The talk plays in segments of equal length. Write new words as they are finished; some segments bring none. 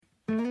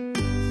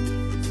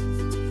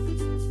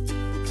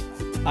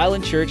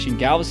Island Church in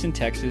Galveston,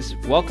 Texas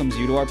welcomes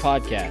you to our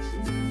podcast.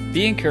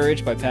 Be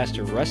encouraged by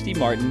Pastor Rusty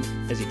Martin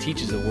as he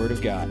teaches the Word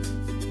of God.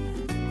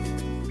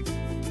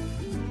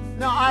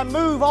 Now, I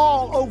move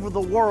all over the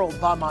world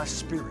by my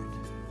Spirit.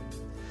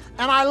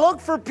 And I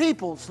look for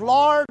peoples,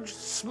 large,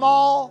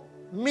 small,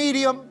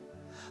 medium,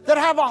 that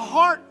have a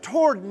heart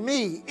toward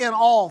me in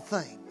all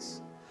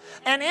things.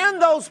 And in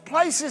those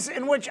places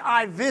in which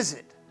I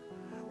visit,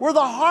 where the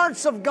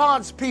hearts of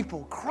God's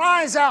people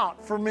cries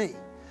out for me,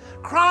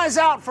 cries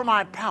out for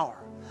my power,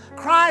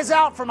 cries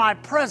out for my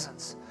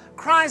presence,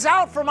 cries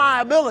out for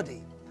my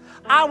ability,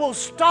 I will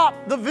stop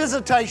the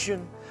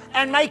visitation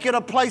and make it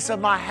a place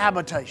of my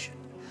habitation.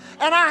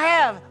 And I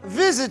have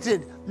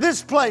visited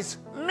this place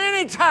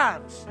many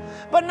times,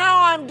 but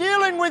now I'm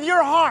dealing with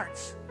your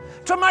hearts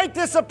to make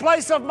this a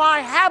place of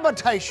my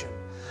habitation.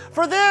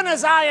 For then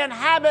as I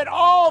inhabit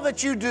all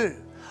that you do,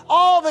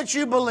 all that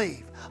you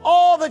believe,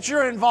 all that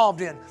you're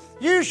involved in,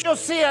 you shall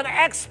see an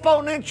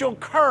exponential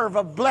curve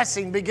of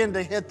blessing begin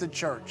to hit the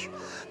church.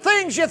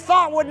 Things you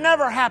thought would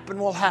never happen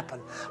will happen.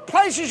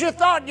 Places you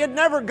thought you'd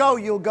never go,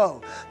 you'll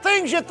go.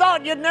 Things you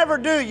thought you'd never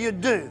do,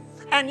 you'd do.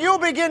 And you'll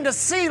begin to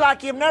see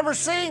like you've never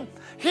seen,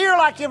 hear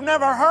like you've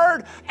never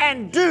heard,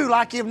 and do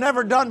like you've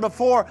never done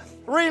before,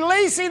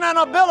 releasing an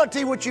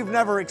ability which you've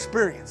never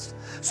experienced.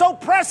 So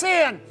press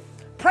in,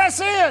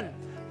 press in,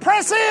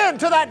 press in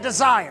to that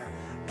desire.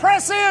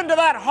 Press into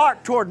that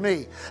heart toward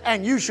me,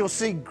 and you shall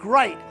see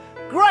great,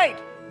 great,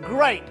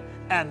 great,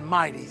 and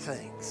mighty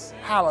things.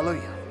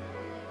 Hallelujah.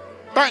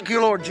 Thank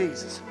you, Lord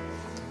Jesus.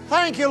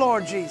 Thank you,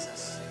 Lord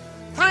Jesus.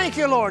 Thank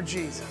you, Lord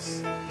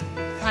Jesus.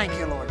 Thank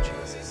you, Lord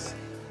Jesus.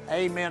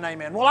 Amen,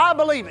 amen. Well, I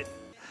believe it.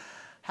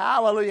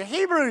 Hallelujah.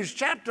 Hebrews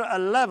chapter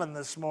 11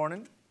 this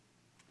morning.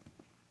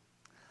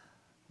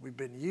 We've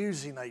been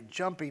using a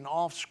jumping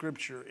off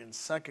scripture in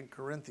 2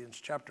 Corinthians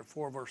chapter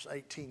 4, verse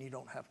 18. You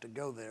don't have to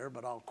go there,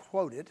 but I'll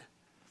quote it.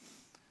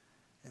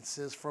 It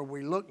says, "For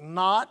we look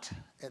not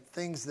at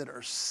things that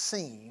are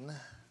seen,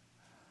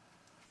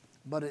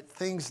 but at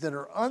things that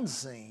are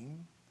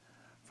unseen.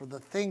 For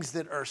the things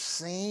that are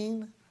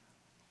seen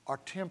are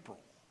temporal."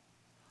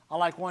 I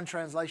like one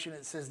translation.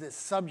 It says this,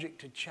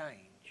 subject to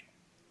change.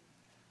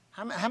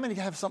 How many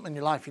have something in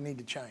your life you need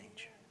to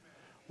change?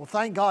 Well,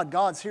 thank God,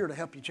 God's here to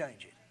help you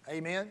change it.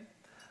 Amen?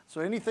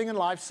 So anything in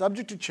life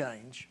subject to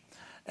change.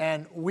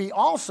 And we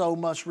also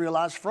must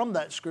realize from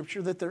that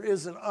scripture that there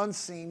is an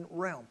unseen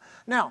realm.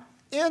 Now,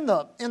 in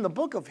the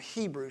book of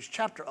Hebrews,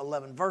 chapter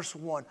 11, verse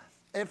 1,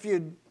 if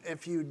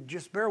you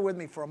just bear with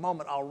me for a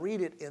moment, I'll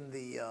read it in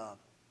the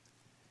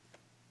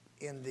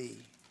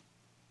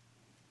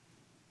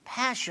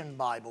Passion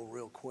Bible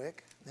real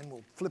quick. Then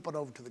we'll flip it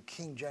over to the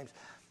King James.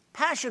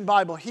 Passion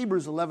Bible,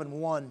 Hebrews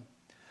 11:1.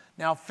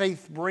 "Now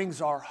faith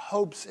brings our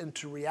hopes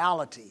into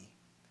reality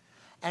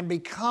and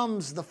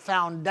becomes the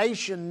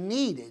foundation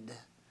needed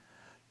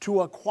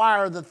to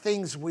acquire the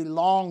things we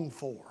long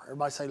for."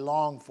 Everybody say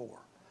long for.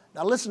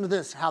 Now listen to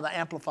this, how the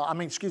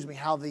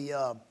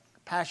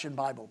Passion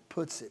Bible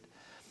puts it.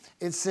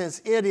 It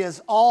says, "It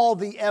is all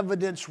the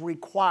evidence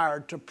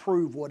required to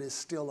prove what is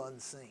still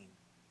unseen."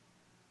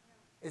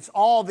 It's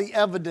all the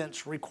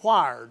evidence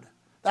required.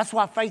 That's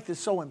why faith is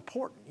so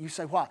important. You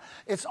say, why?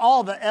 It's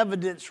all the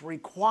evidence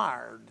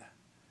required.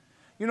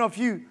 You know, if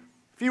you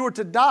were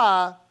to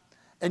die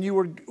and you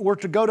were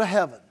to go to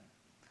heaven,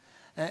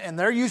 and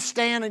there you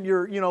stand and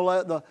you're,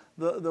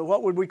 the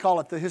what would we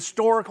call it, the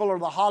historical or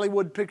the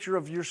Hollywood picture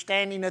of you're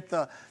standing at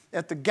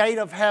the gate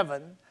of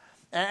heaven,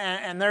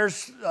 and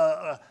there's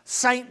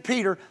St.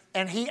 Peter,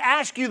 and he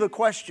asks you the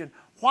question,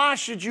 why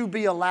should you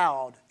be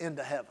allowed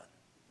into heaven?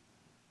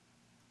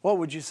 What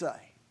would you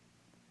say?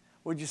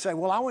 Would you say,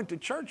 well, I went to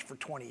church for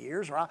 20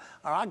 years, or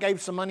I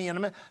gave some money in a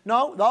minute?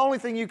 No, the only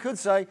thing you could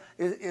say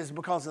is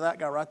because of that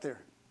guy right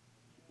there.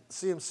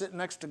 See him sitting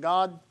next to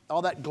God,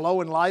 all that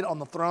glowing light on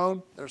the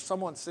throne. There's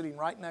someone sitting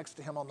right next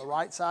to him on the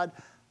right side.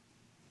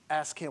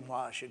 Ask him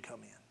why I should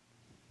come in.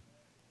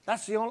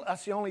 That's the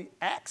only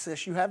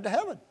access you have to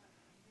heaven,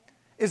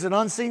 is an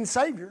unseen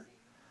Savior,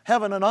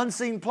 heaven an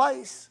unseen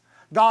place,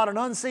 God an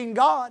unseen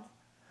God.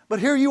 But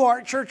here you are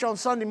at church on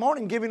Sunday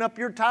morning giving up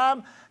your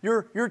time,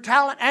 your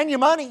talent, and your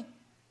money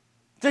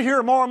to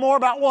hear more and more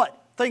about what?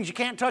 Things you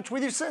can't touch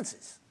with your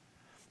senses.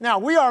 Now,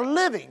 we are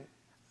living,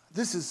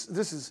 this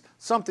is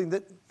something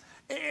that,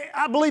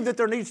 I believe that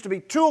there needs to be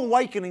two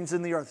awakenings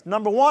in the earth.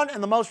 Number one,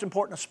 and the most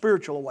important, a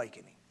spiritual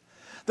awakening.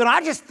 Then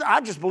I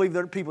just believe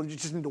that people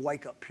just need to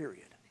wake up,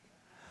 period.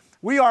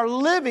 We are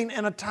living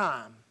in a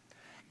time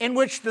in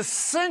which the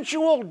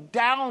sensual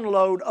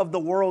download of the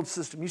world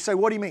system, you say,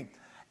 what do you mean?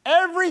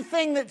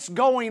 Everything that's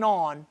going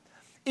on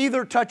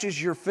either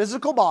touches your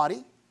physical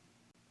body,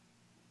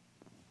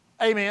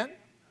 amen,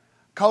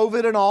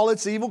 COVID and all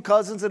its evil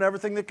cousins and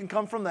everything that can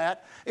come from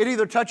that. It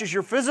either touches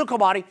your physical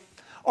body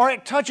or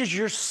it touches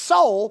your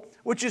soul,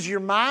 which is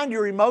your mind,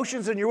 your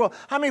emotions, and your will.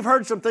 How many have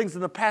heard some things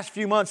in the past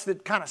few months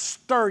that kind of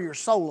stir your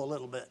soul a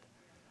little bit?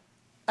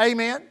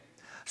 Amen?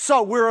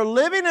 So we're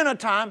living in a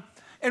time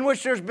in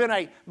which there's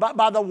been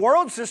by the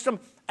world system,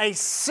 a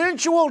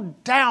sensual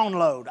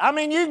download. I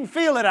mean, you can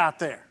feel it out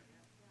there.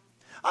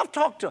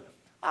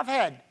 I've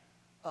had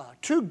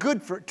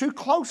two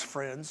close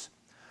friends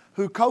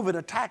who COVID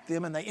attacked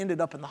them and they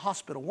ended up in the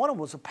hospital. One of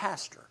them was a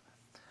pastor,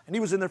 and he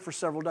was in there for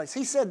several days.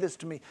 He said this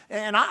to me,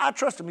 and I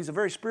trust him. He's a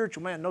very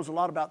spiritual man, knows a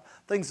lot about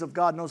things of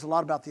God, knows a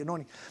lot about the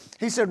anointing.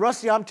 He said,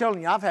 Rusty, I'm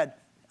telling you, I've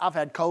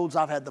had colds,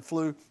 I've had the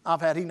flu,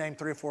 he named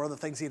 3 or 4 other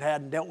things he'd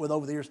had and dealt with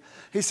over the years.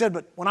 He said,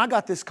 but when I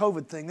got this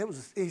COVID thing,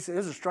 he said, it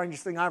was the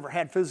strangest thing I ever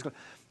had physically.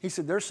 He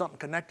said, there's something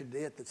connected to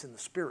it that's in the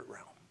spirit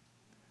realm.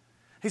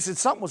 He said,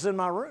 something was in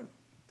my room.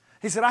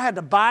 He said, I had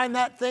to bind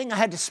that thing. I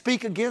had to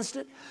speak against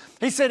it.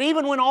 He said,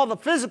 even when all the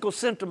physical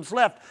symptoms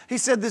left, he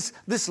said,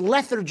 this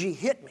lethargy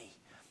hit me,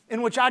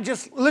 in which I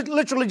just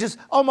literally just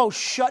almost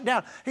shut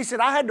down. He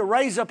said, I had to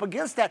raise up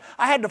against that.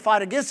 I had to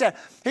fight against that.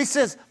 He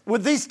says,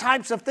 with these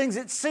types of things,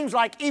 it seems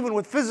like even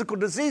with physical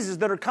diseases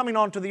that are coming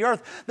onto the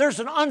earth, there's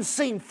an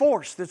unseen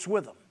force that's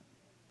with them.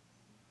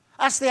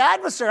 That's the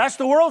adversary. That's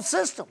the world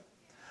system,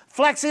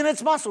 flexing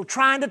its muscle,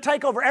 trying to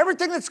take over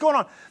everything that's going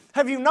on.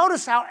 Have you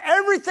noticed how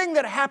everything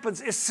that happens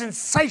is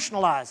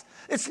sensationalized?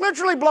 It's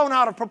literally blown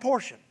out of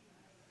proportion.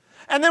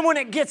 And then when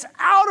it gets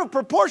out of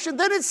proportion,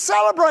 then it's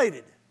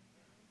celebrated.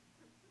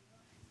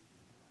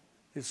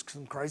 It's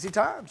some crazy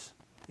times.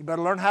 You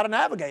better learn how to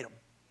navigate them.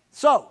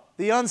 So,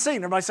 the unseen.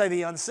 Everybody say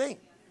the unseen.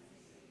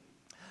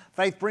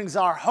 Faith brings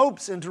our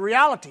hopes into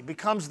reality,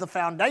 becomes the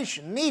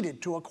foundation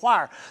needed to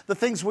acquire the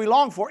things we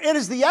long for. It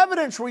is the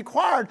evidence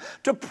required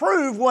to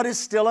prove what is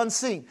still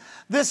unseen.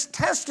 This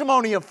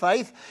testimony of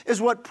faith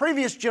is what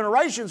previous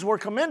generations were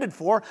commended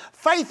for.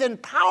 Faith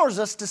empowers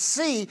us to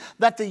see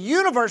that the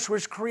universe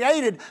was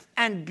created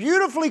and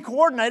beautifully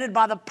coordinated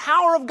by the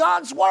power of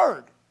God's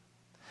Word.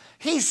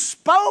 He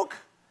spoke,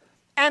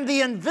 and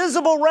the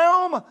invisible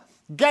realm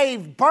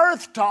gave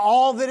birth to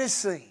all that is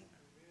seen.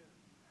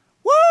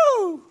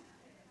 Woo!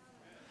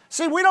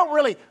 See, we don't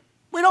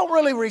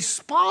really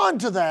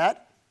respond to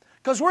that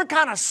because we're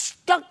kind of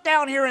stuck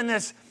down here in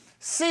this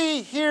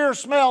see, hear,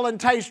 smell,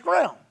 and taste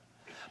realm.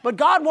 But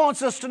God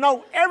wants us to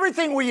know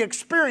everything we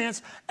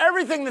experience,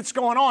 everything that's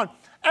going on,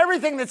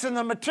 everything that's in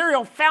the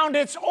material found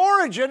its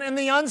origin in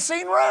the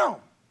unseen realm.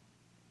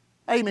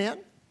 Amen.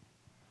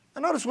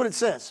 Now notice what it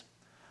says.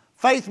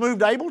 Faith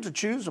moved Abel to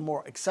choose a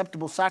more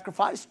acceptable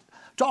sacrifice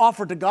to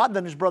offer to God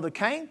than his brother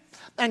Cain,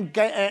 and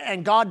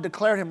God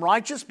declared him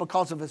righteous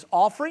because of his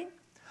offering.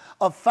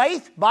 Of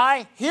faith,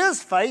 by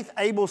his faith,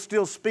 Abel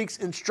still speaks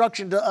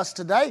instruction to us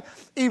today,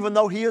 even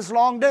though he is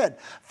long dead.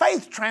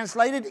 Faith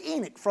translated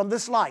Enoch from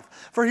this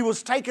life, for he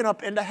was taken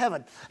up into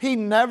heaven. He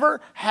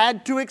never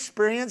had to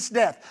experience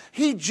death.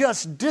 He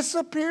just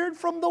disappeared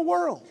from the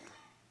world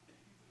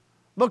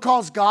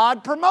because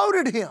God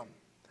promoted him.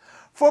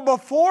 For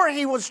before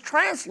he was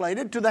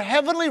translated to the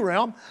heavenly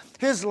realm,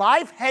 his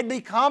life had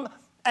become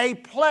a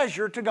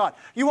pleasure to God.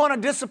 You want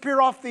to disappear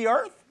off the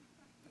earth?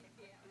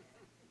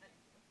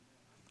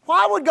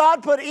 Why would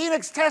God put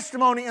Enoch's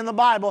testimony in the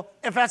Bible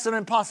if that's an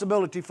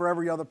impossibility for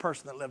every other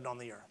person that lived on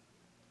the earth?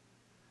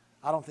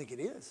 I don't think it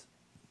is.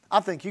 I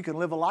think you can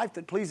live a life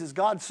that pleases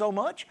God so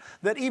much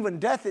that even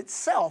death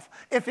itself,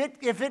 if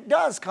it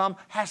does come,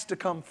 has to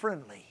come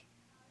friendly.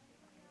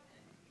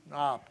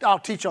 I'll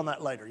teach on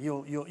that later.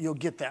 You'll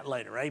get that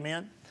later.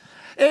 Amen.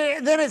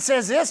 Then it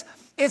says this.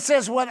 It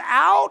says,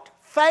 without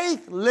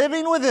faith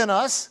living within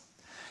us,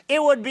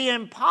 it would be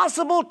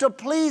impossible to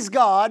please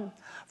God.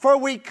 For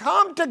we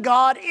come to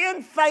God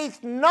in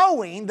faith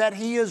knowing that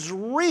He is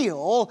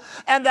real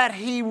and that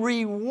He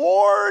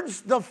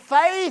rewards the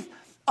faith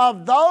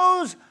of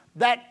those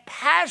that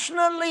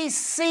passionately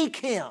seek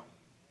Him.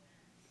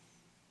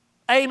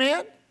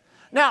 Amen?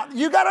 Now,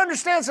 you got to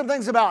understand some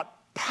things about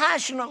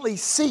passionately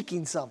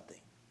seeking something.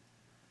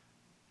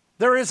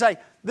 There is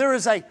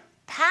a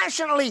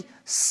passionately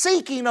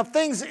seeking of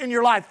things in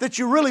your life that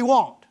you really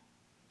want.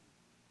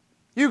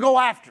 You go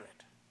after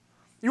it.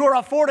 You are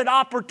afforded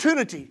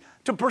opportunity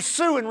to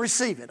pursue and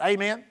receive it.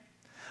 Amen?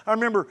 I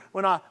remember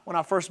when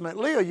I first met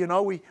Leah, you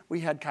know, we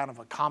had kind of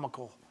a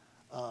comical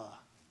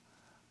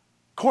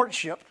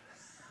courtship.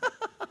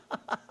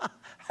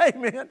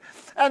 Amen.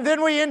 And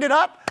then we ended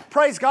up,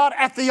 praise God,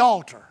 at the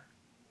altar.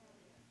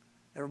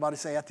 Everybody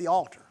say at the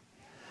altar.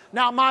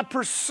 Now, my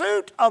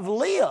pursuit of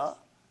Leah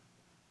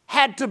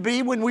had to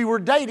be, when we were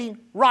dating,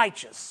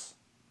 righteous.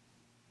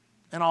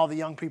 And all the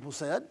young people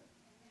said,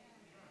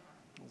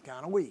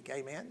 kind of weak,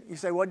 amen? You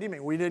say, what do you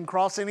mean? We didn't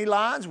cross any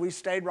lines. We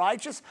stayed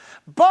righteous.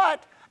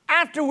 But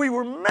after we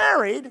were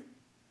married,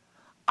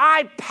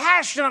 I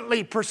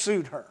passionately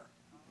pursued her.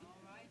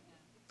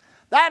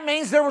 That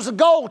means there was a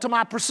goal to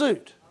my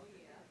pursuit.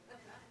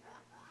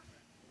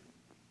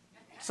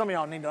 Some of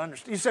y'all need to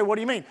understand. You say, what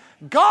do you mean?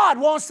 God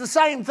wants the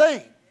same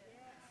thing.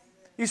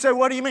 You say,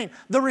 what do you mean?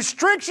 The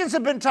restrictions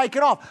have been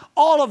taken off.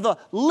 All of the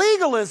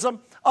legalism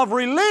of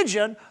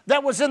religion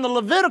that was in the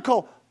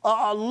Levitical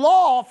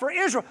law for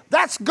Israel,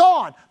 that's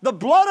gone. The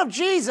blood of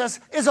Jesus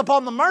is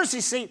upon the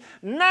mercy seat.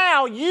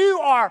 Now you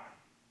are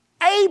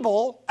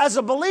able, as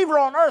a believer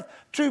on earth,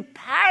 to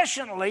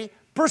passionately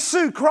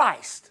pursue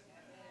Christ.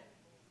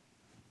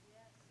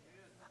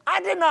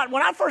 I did not,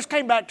 when I first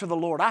came back to the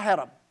Lord, I had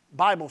a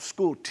Bible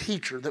school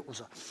teacher that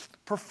was a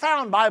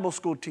profound Bible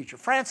school teacher.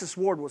 Frances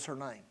Ward was her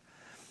name.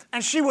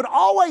 And she would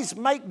always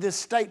make this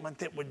statement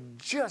that would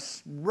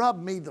just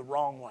rub me the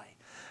wrong way.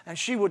 And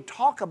she would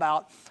talk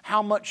about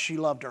how much she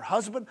loved her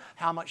husband,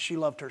 how much she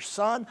loved her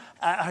son.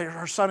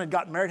 Her son had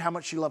gotten married, how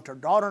much she loved her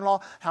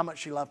daughter-in-law, how much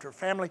she loved her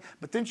family.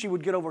 But then she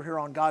would get over here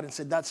on God and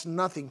say, that's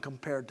nothing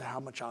compared to how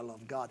much I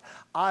love God.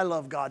 I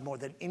love God more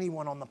than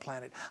anyone on the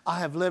planet. I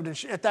have lived,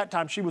 and at that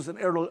time she was an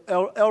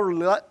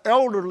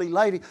elderly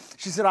lady.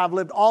 She said, I've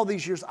lived all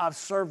these years, I've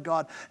served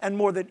God, and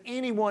more than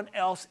anyone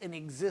else in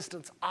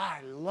existence,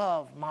 I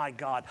love my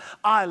God.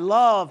 I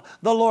love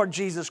the Lord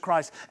Jesus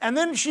Christ. And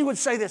then she would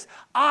say this,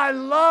 I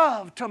love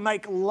to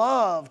make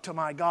love to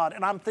my God.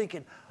 And I'm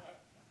thinking,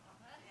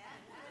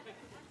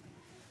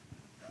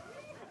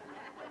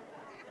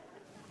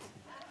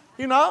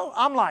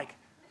 I'm like,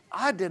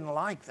 I didn't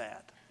like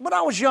that. But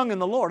I was young in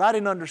the Lord. I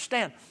didn't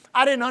understand.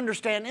 I didn't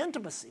understand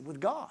intimacy with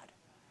God.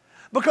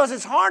 Because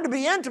it's hard to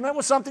be intimate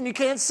with something you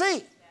can't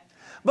see.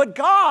 But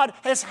God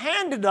has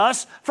handed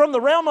us from the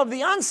realm of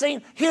the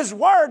unseen His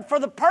Word for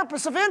the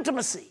purpose of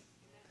intimacy.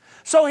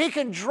 So He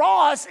can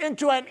draw us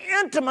into an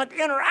intimate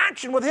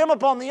interaction with Him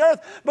upon the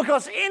earth,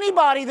 because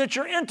anybody that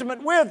you're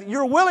intimate with,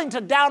 you're willing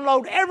to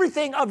download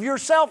everything of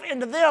yourself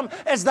into them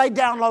as they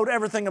download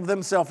everything of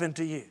themselves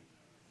into you.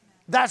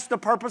 That's the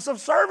purpose of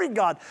serving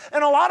God.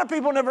 And a lot of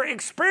people never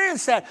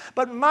experience that.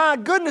 But my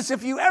goodness,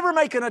 if you ever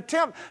make an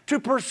attempt to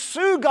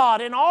pursue God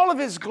in all of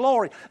His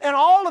glory, in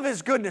all of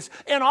His goodness,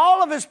 in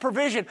all of His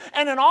provision,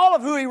 and in all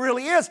of who He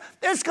really is,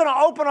 it's going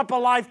to open up a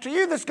life to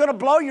you that's going to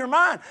blow your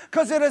mind.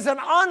 Because it is an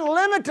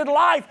unlimited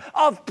life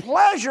of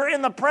pleasure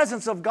in the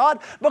presence of God,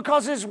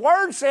 because His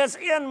Word says,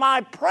 in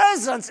my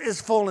presence is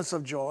fullness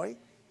of joy,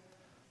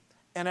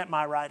 and at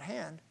my right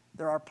hand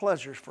there are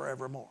pleasures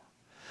forevermore.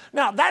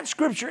 Now, that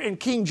scripture in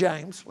King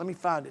James, let me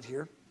find it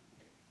here.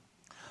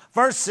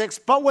 Verse 6,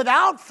 but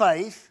without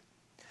faith,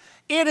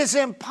 it is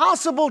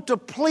impossible to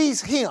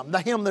please Him.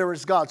 The Him there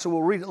is God, so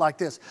we'll read it like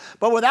this.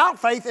 But without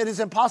faith, it is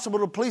impossible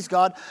to please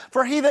God.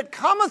 For he that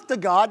cometh to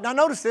God, now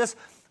notice this,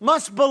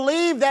 must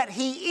believe that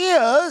He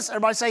is,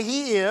 everybody say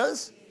He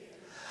is,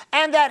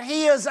 and that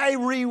He is a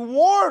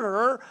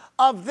rewarder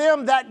of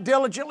them that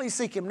diligently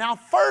seek Him. Now,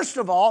 first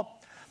of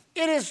all,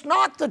 it is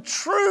not the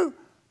true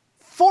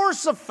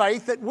force of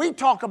faith that we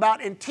talk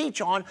about and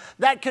teach on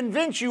that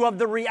convince you of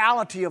the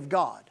reality of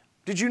God.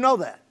 Did you know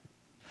that?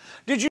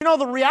 Did you know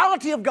the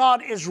reality of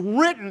God is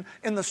written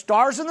in the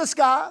stars in the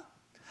sky?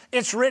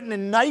 It's written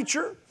in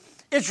nature.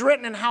 It's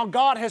written in how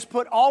God has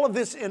put all of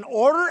this in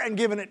order and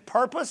given it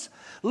purpose.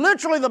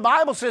 Literally, the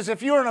Bible says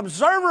if you're an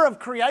observer of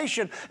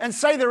creation and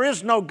say there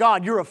is no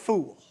God, you're a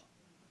fool.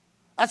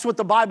 That's what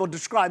the Bible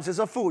describes as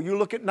a fool. You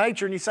look at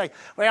nature and you say,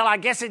 well, I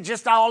guess it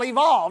just all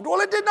evolved.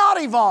 Well, it did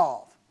not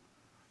evolve.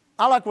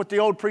 I like what the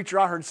old preacher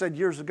I heard said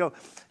years ago.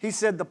 He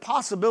said the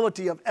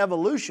possibility of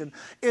evolution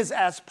is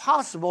as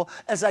possible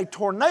as a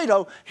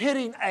tornado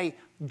hitting a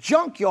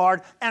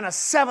junkyard and a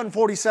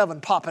 747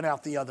 popping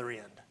out the other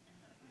end.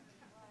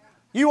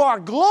 You are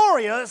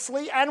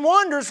gloriously and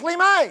wondrously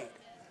made.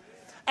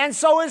 And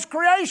so is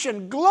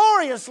creation,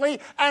 gloriously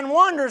and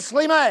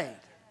wondrously made.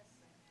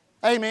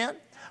 Amen.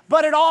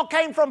 But it all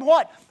came from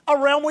what? A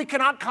realm we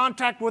cannot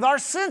contact with our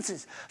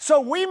senses. So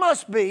we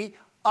must be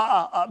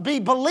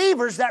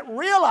believers that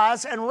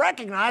realize and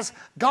recognize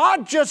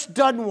God just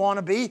doesn't want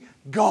to be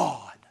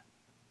God.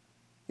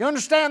 You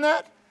understand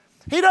that?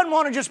 He doesn't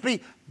want to just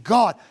be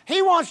God.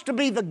 He wants to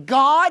be the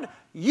God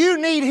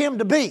you need Him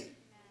to be.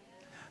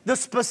 The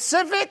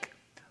specific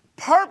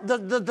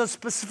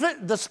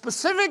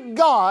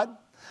God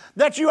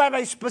that you have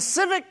a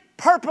specific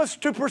purpose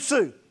to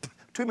pursue.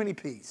 Too many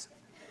P's.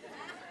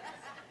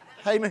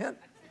 Amen.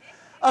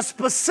 A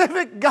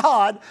specific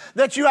God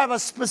that you have a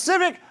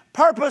specific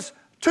purpose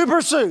to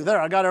pursue.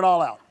 There, I got it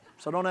all out.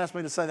 So don't ask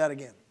me to say that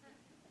again.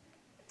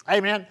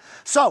 Amen.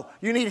 So,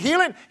 you need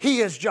healing?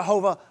 He is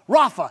Jehovah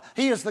Rapha.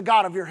 He is the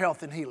God of your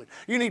health and healing.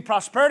 You need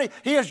prosperity?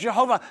 He is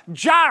Jehovah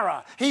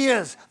Jireh. He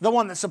is the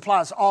one that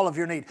supplies all of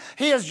your need.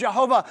 He is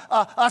Jehovah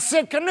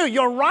Sidkenu,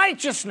 your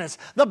righteousness.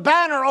 The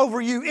banner over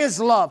you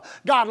is love.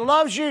 God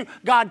loves you.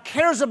 God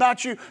cares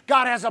about you.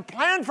 God has a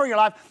plan for your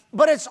life.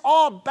 But it's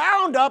all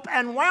bound up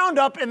and wound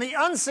up in the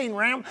unseen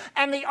realm.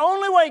 And the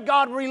only way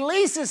God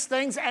releases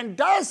things and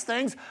does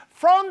things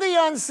from the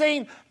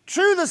unseen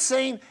to the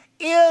seen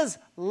is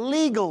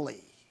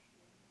legally.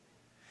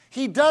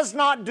 He does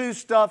not do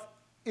stuff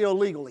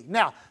illegally.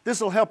 Now,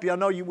 this will help you. I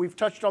know we've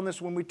touched on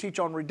this when we teach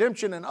on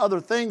redemption and other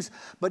things,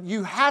 but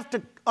you have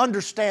to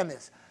understand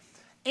this.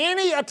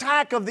 Any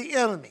attack of the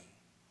enemy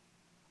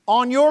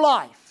on your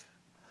life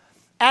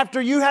after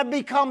you have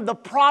become the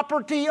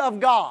property of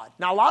God.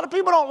 Now, a lot of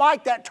people don't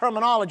like that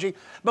terminology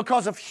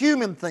because of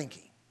human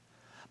thinking.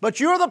 But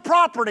you're the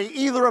property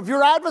either of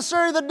your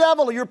adversary, the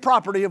devil, or you're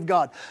property of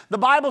God. The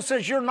Bible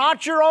says you're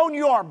not your own,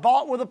 you are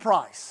bought with a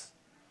price.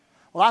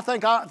 Well,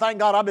 thank God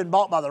I've been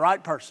bought by the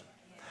right person.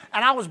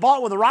 And I was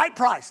bought with the right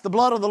price, the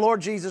blood of the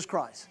Lord Jesus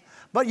Christ.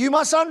 But you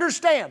must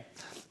understand,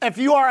 if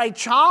you are a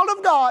child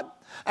of God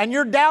and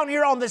you're down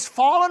here on this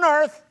fallen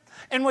earth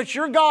in which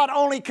your God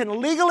only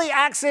can legally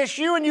access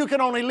you and you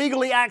can only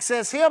legally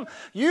access Him,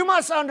 you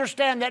must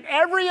understand that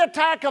every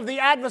attack of the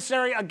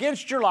adversary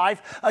against your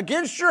life,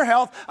 against your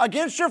health,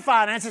 against your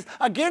finances,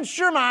 against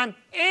your mind,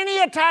 any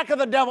attack of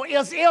the devil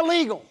is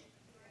illegal.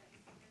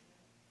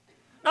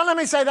 Now let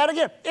me say that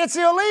again. It's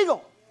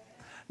illegal.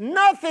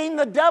 Nothing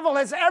the devil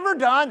has ever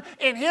done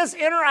in his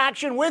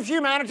interaction with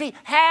humanity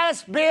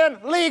has been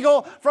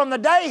legal from the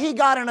day he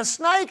got in a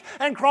snake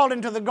and crawled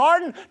into the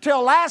garden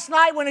till last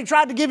night when he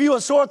tried to give you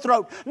a sore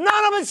throat.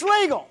 None of it's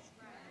legal.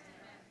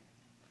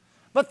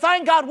 But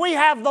thank God we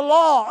have the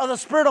law of the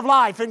Spirit of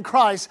life in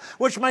Christ,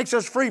 which makes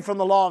us free from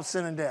the law of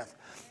sin and death.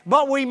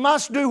 But we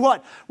must do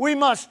what? We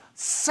must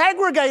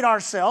segregate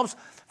ourselves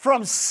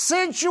from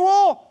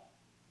sensual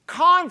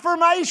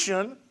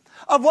confirmation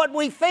of what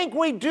we think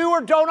we do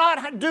or do not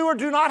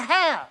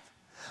have.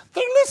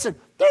 Listen,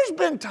 there's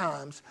been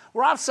times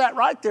where I've sat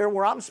right there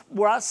where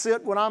I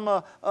sit when I'm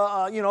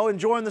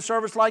enjoying the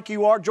service like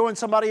you are, enjoying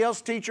somebody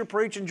else teach or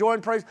preach, enjoying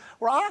praise,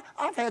 where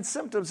I've had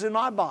symptoms in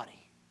my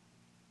body.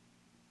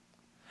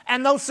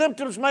 And those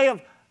symptoms may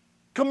have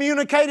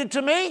communicated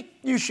to me,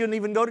 you shouldn't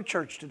even go to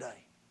church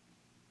today.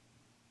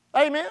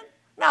 Amen?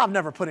 Now, I've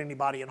never put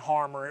anybody in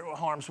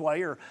harm's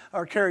way or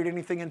carried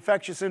anything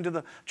infectious into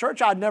the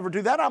church. I'd never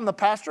do that. I'm the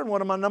pastor, and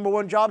one of my number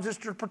one jobs is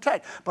to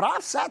protect. But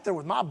I've sat there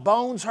with my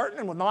bones hurting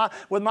and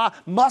with my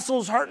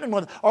muscles hurting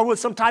or with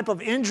some type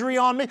of injury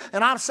on me,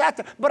 and I've sat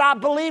there. But I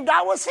believed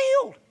I was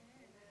healed.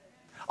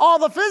 All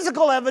the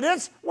physical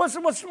evidence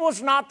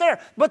was not there.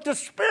 But the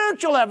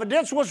spiritual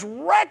evidence was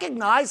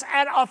recognized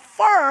and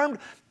affirmed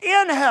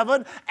in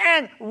heaven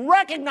and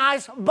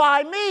recognized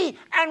by me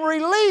and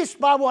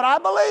released by what I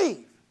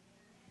believe.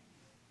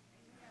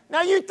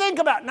 Now you think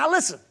about it. Now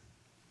listen.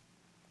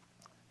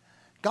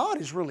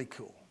 God is really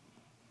cool.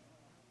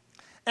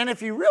 And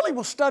if you really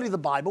will study the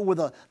Bible with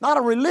not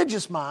a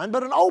religious mind,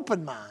 but an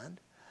open mind,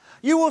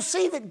 you will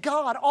see that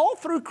God, all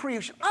through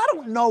creation, I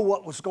don't know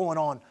what was going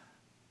on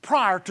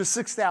prior to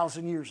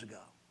 6,000 years ago.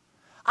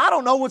 I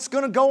don't know what's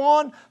going to go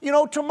on,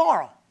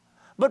 tomorrow.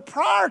 But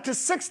prior to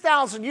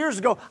 6,000 years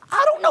ago,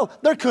 I don't know.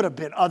 There could have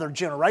been other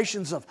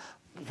generations of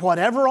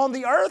whatever on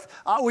the earth.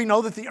 We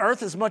know that the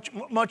earth is much,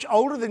 much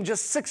older than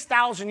just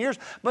 6,000 years.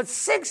 But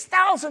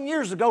 6,000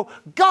 years ago,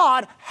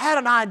 God had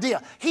an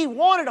idea. He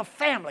wanted a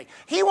family.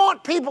 He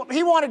wanted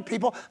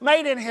people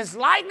made in His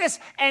likeness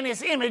and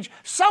His image,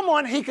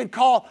 someone He could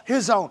call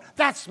His own.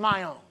 That's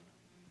my own.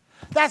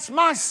 That's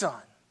my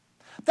son.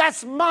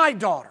 That's my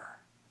daughter.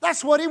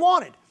 That's what He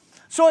wanted.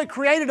 So He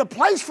created a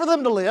place for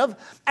them to live,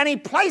 and He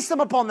placed them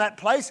upon that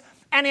place,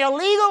 and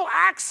illegal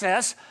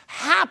access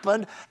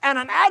happened, and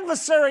an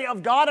adversary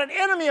of God, an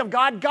enemy of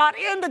God, got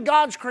into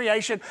God's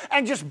creation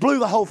and just blew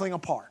the whole thing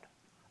apart.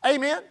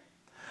 Amen?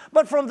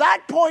 But from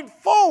that point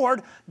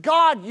forward,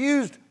 God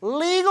used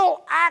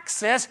legal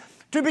access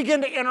to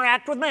begin to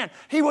interact with man.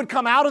 He would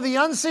come out of the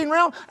unseen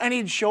realm and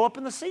He'd show up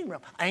in the seen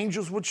realm.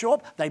 Angels would show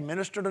up. They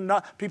ministered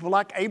to people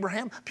like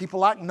Abraham, people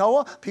like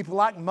Noah, people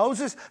like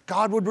Moses.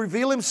 God would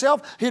reveal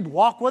Himself. He'd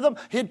walk with them.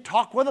 He'd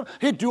talk with them.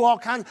 He'd do all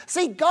kinds.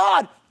 See,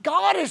 God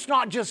is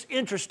not just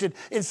interested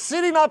in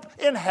sitting up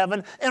in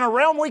heaven in a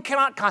realm we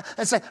cannot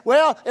and say,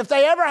 well, if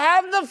they ever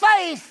have the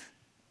faith,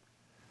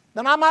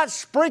 then I might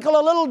sprinkle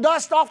a little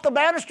dust off the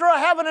banister of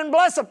heaven and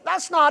bless them.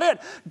 That's not it.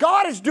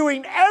 God is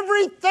doing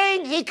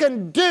everything He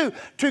can do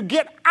to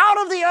get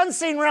out of the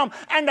unseen realm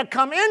and to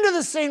come into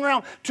the seen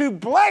realm, to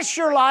bless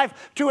your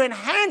life, to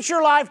enhance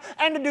your life,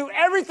 and to do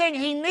everything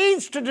He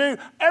needs to do,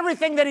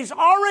 everything that He's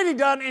already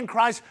done in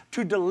Christ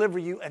to deliver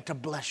you and to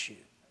bless you.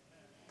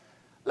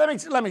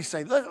 Let me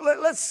say,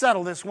 let's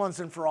settle this once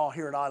and for all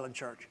here at Island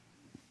Church.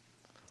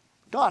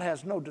 God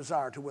has no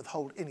desire to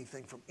withhold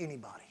anything from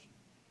anybody.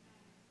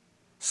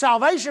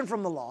 Salvation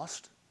from the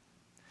lost,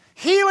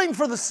 healing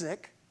for the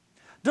sick,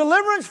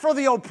 deliverance for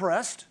the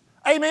oppressed,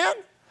 amen?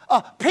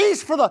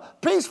 Peace for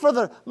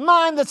the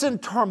mind that's in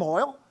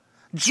turmoil,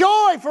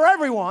 joy for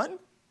everyone.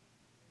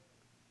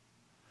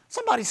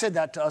 Somebody said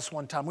that to us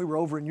one time. We were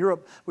over in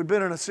Europe. We'd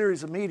been in a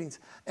series of meetings,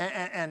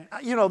 and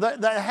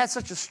that had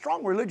such a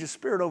strong religious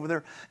spirit over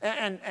there.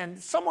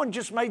 And someone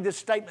just made this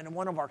statement in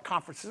one of our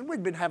conferences.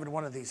 We'd been having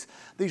one of these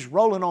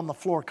rolling on the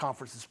floor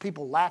conferences,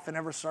 people laughing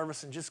every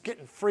service and just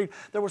getting free.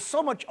 There was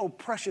so much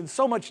oppression,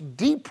 so much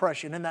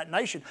depression in that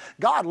nation.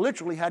 God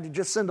literally had to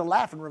just send a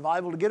laughing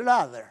revival to get it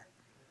out of there.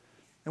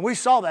 And we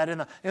saw that in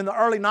the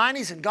early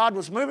 90s, and God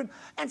was moving.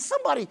 And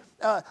somebody,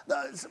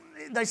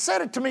 they said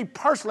it to me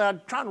personally.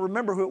 I'm trying to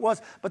remember who it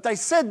was. But they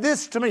said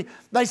this to me.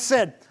 They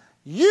said,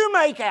 you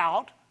make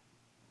out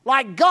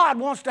like God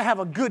wants to have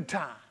a good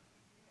time.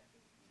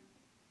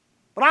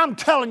 But I'm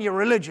telling you,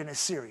 religion is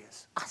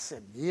serious. I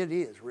said, it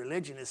is.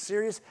 Religion is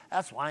serious.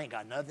 That's why I ain't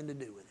got nothing to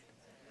do with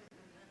it.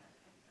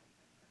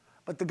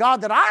 But the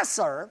God that I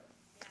serve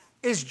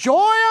is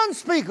joy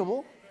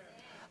unspeakable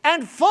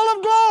and full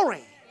of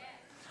glory.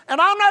 And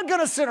I'm not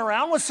going to sit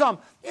around with some,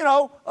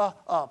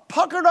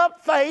 puckered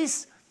up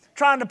face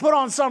trying to put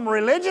on some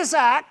religious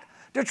act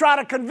to try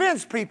to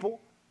convince people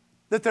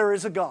that there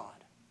is a God.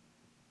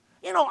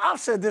 I've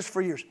said this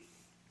for years.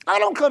 I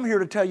don't come here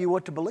to tell you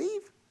what to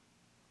believe.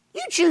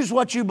 You choose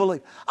what you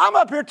believe. I'm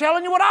up here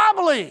telling you what I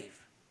believe.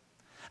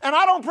 And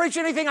I don't preach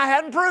anything I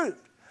hadn't proved.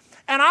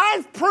 And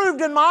I've proved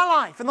in my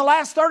life, in the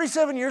last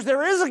 37 years,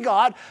 there is a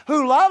God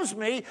who loves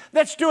me,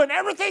 that's doing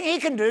everything He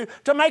can do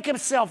to make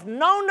Himself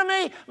known to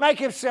me, make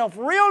Himself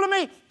real to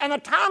me. And the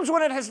times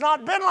when it has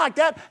not been like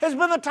that has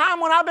been the time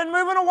when I've been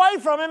moving away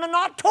from Him and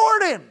not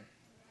toward Him.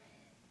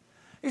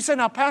 You say,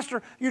 now,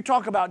 Pastor, you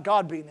talk about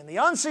God being in the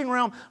unseen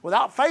realm.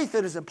 Without faith,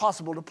 it is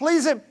impossible to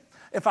please Him.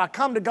 If I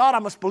come to God, I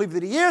must believe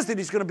that He is, that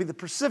He's going to be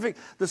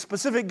the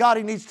specific God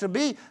He needs to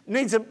be,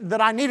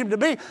 that I need Him to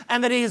be,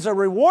 and that He is a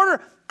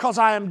rewarder because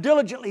I am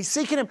diligently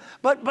seeking Him.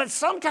 But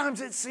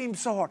sometimes it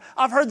seems so hard.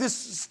 I've heard this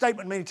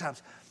statement many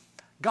times.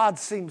 God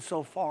seems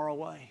so far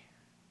away.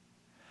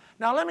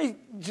 Now let me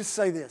just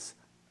say this.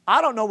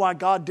 I don't know why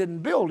God didn't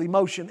build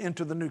emotion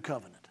into the new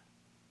covenant.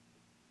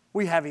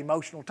 We have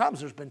emotional times.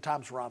 There's been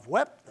times where I've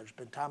wept. There's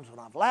been times when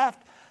I've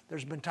laughed.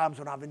 There's been times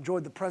when I've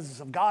enjoyed the presence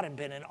of God and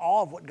been in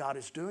awe of what God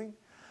is doing.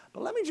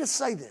 But let me just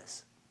say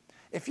this.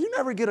 If you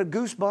never get a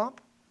goosebump,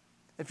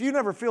 if you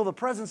never feel the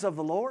presence of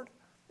the Lord,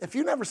 if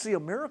you never see a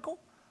miracle,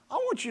 I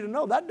want you to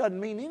know that doesn't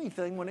mean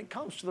anything when it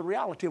comes to the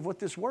reality of what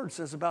this Word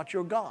says about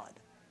your God.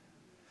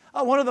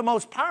 One of the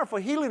most powerful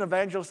healing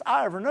evangelists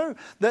I ever knew,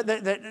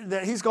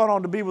 that he's gone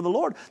on to be with the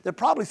Lord, that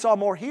probably saw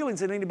more healings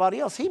than anybody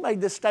else. He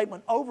made this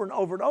statement over and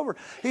over and over.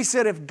 He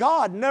said, if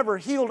God never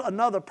healed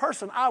another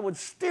person, I would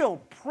still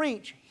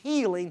preach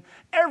healing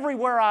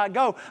everywhere I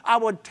go. I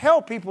would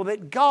tell people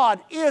that God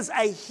is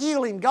a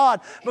healing God,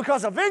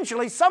 because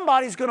eventually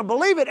somebody's going to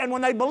believe it, and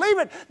when they believe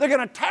it, they're going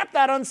to tap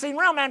that unseen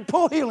realm and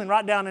pull healing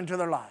right down into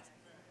their life.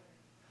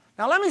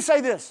 Now let me say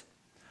this.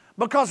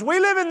 Because we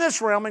live in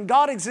this realm and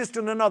God exists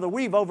in another,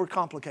 we've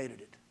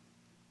overcomplicated it.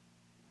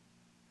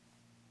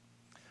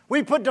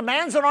 We put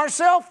demands on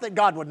ourselves that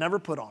God would never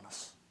put on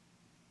us.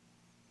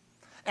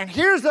 And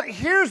here's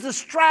the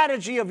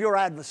strategy of your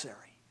adversary.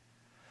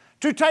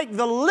 To take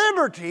the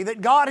liberty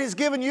that God has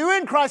given you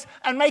in Christ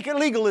and make it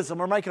legalism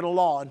or make it a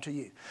law unto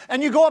you.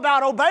 And you go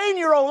about obeying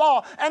your own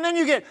law, and then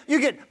you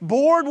get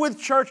bored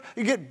with church,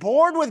 you get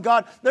bored with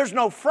God. There's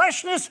no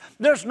freshness,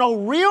 there's no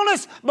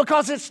realness,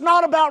 because it's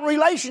not about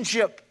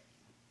relationship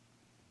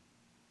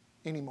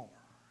anymore.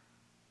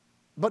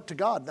 But to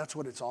God, that's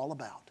what it's all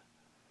about.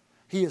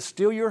 He's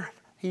still your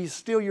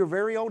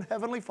very own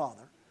Heavenly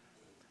Father.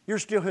 You're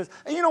still His.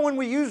 And you know, when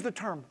we use the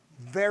term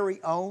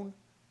very own,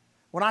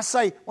 when I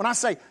say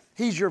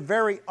He's your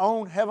very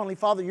own Heavenly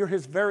Father, you're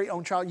His very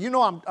own child, you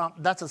know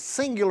that's a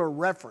singular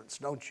reference,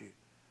 don't you?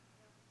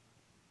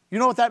 You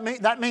know what that means?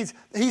 That means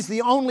He's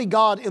the only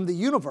God in the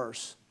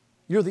universe.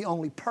 You're the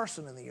only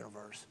person in the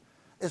universe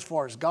as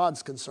far as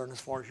God's concerned, as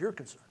far as you're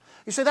concerned.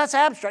 You say, that's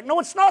abstract. No,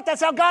 it's not.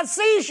 That's how God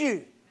sees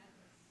you.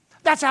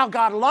 That's how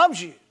God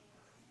loves you.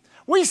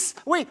 We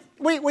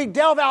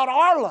delve out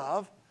our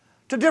love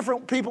to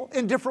different people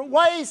in different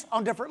ways,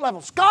 on different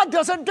levels. God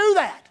doesn't do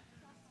that.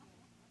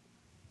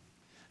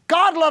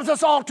 God loves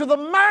us all to the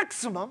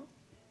maximum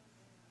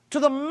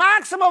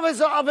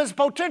of His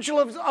potential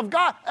of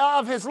God,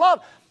 of His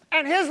love.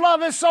 And His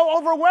love is so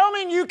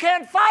overwhelming, you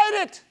can't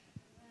fight it.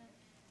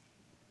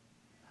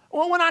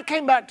 Well, when I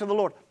came back to the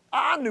Lord,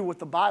 I knew what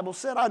the Bible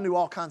said. I knew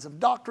all kinds of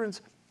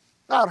doctrines.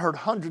 I'd heard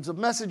hundreds of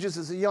messages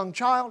as a young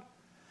child.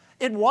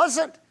 It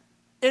wasn't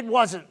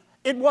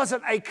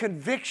a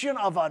conviction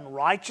of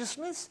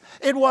unrighteousness.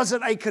 It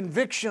wasn't a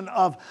conviction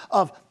of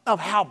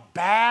how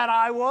bad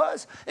I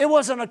was. It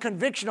wasn't a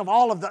conviction of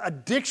all of the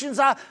addictions.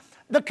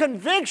 The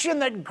conviction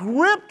that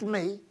gripped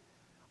me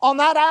on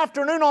that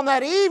afternoon, on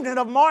that evening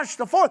of March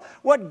the 4th,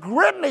 what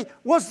gripped me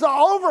was the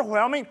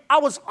overwhelming. I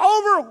was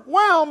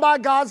overwhelmed by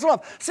God's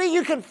love. See,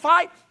 you can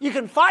fight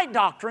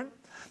doctrine.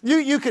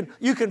 You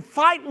can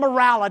fight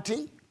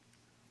morality.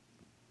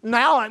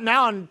 Now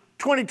in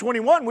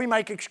 2021, we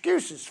make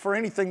excuses for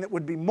anything that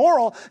would be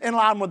moral in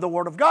line with the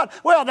Word of God.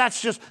 Well,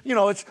 that's just,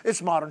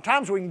 it's modern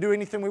times. We can do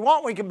anything we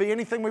want. We can be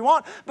anything we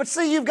want. But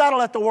see, you've got to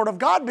let the Word of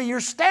God be your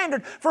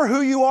standard for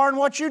who you are and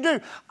what you do.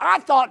 I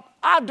thought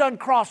I've done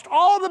crossed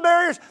all the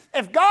barriers.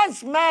 If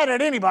God's mad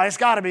at anybody, it's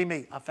got to be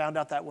me. I found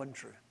out that wasn't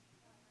true.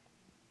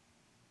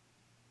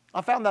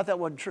 I found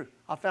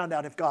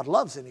out if God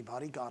loves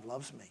anybody, God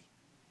loves me.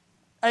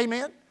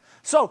 Amen?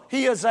 So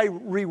He is a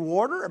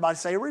rewarder. Everybody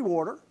say a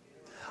rewarder.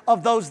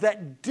 Of those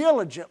that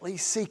diligently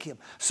seek Him.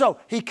 So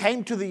He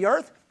came to the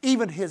earth,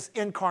 even His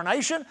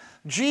incarnation.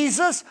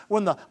 Jesus,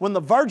 when the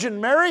Virgin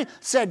Mary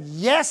said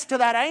yes to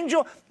that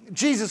angel,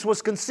 Jesus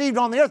was conceived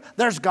on the earth.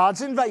 There's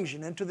God's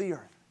invasion into the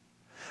earth.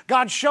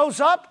 God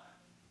shows up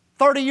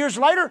 30 years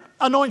later,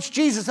 anoints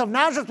Jesus of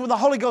Nazareth with the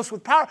Holy Ghost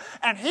with power,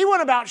 and He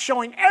went about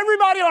showing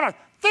everybody on earth,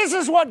 this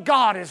is what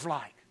God is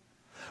like.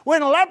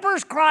 When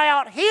lepers cry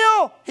out,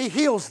 heal, He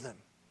heals them.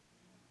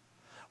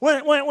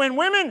 When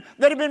women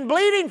that have been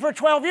bleeding for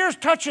 12 years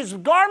touch His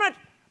garment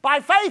by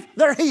faith,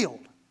 they're healed.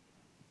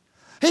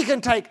 He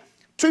can take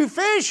 2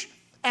 fish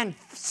and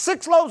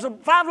 5 loaves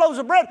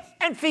of bread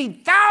and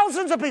feed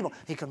thousands of people.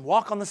 He can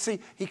walk on the sea.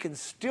 He can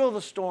still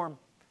the storm.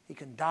 He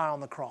can die on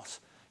the cross.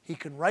 He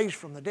can raise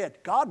from the dead.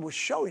 God was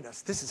showing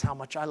us, this is how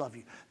much I love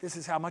you. This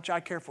is how much I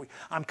care for you.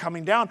 I'm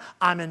coming down.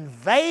 I'm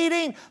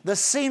invading the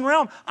seen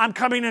realm. I'm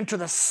coming into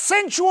the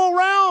sensual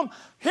realm.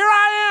 Here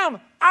I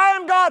am. I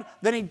am God.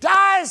 Then He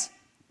dies.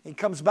 He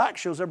comes back,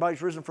 shows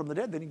everybody's risen from the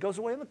dead. Then He goes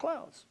away in the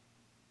clouds.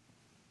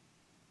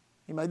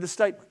 He made the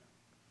statement,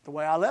 the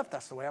way I left,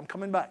 that's the way I'm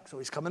coming back. So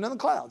He's coming in the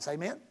clouds.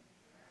 Amen?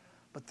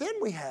 But then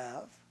we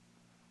have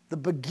the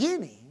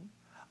beginning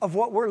of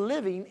what we're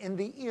living in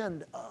the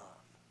end of.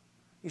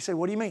 You say,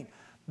 what do you mean?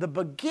 The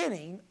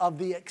beginning of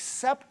the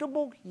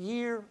acceptable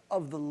year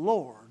of the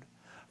Lord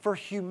for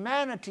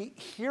humanity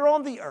here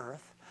on the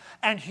earth,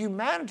 and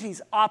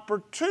humanity's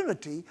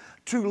opportunity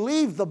to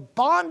leave the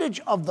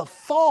bondage of the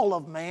fall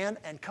of man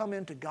and come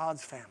into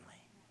God's family.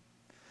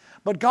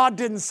 But God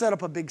didn't set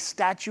up a big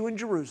statue in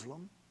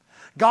Jerusalem.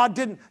 He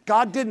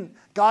didn't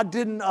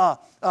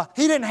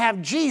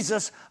have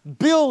Jesus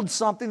build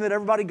something that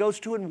everybody goes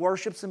to and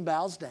worships and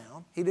bows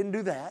down. He didn't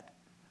do that.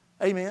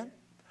 Amen.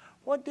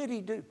 What did He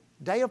do?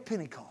 Day of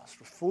Pentecost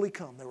was fully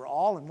come. They were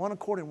all in one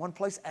accord in one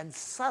place, and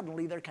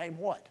suddenly there came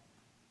what?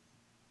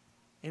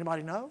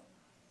 Anybody know?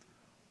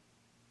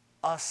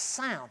 A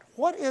sound.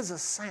 What is a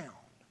sound?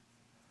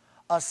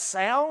 A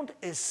sound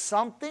is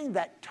something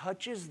that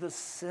touches the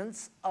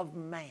sense of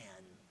man.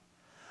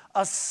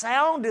 A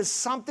sound is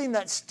something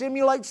that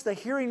stimulates the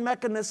hearing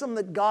mechanism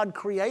that God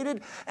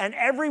created, and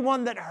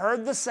everyone that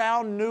heard the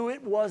sound knew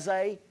it was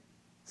a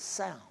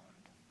sound.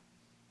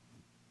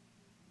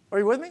 Are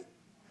you with me?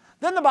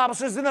 Then the Bible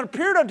says, then there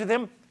appeared unto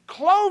them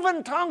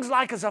cloven tongues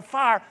like as a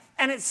fire,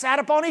 and it sat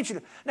upon each of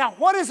them. Now,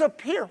 what is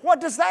appear? What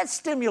does that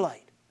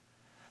stimulate?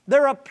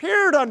 There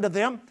appeared unto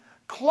them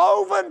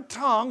cloven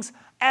tongues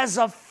as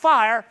of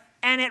fire,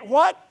 and it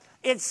what?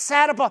 It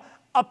sat upon.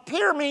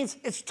 Appear means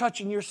it's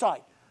touching your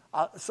sight.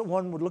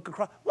 Someone would look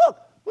across.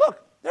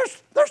 Look,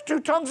 there's two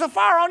tongues of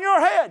fire on your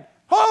head.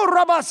 Oh,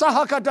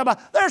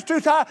 rabasahakataba. There's two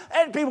tongues.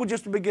 And people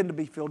just begin to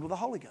be filled with the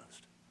Holy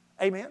Ghost.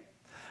 Amen.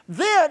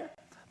 Then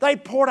they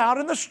poured out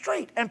in the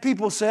street, and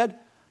people said,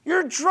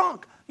 you're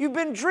drunk. You've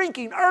been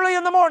drinking early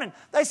in the morning.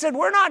 They said,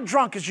 we're not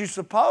drunk as you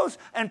suppose.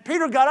 And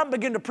Peter got up and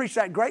began to preach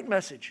that great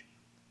message.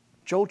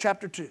 Joel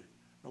chapter 2.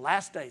 The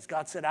last days,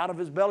 God said out of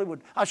His belly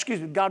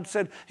God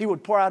said He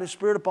would pour out His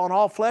Spirit upon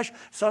all flesh.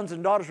 Sons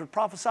and daughters would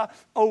prophesy.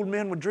 Old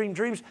men would dream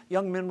dreams.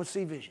 Young men would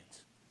see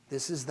visions.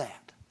 This is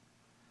that.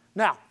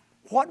 Now,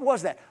 what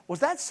was that?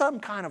 Was that some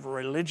kind of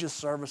religious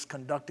service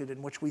conducted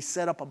in which we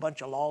set up a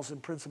bunch of laws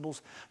and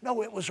principles?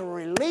 No, it was a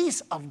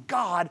release of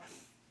God.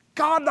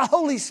 God the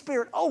Holy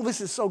Spirit. Oh, this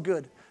is so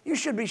good. You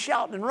should be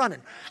shouting and running.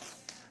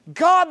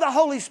 God the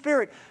Holy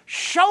Spirit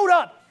showed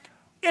up.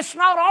 It's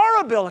not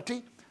our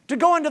ability to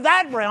go into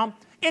that realm.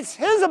 It's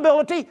His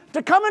ability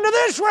to come into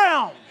this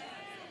realm.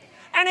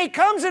 And He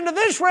comes into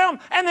this realm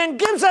and then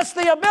gives us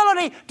the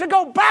ability to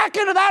go back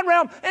into that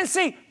realm and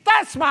see,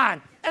 that's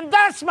mine, and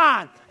that's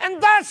mine,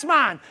 and that's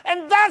mine,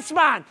 and that's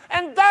mine,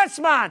 and that's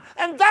mine,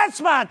 and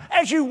that's mine.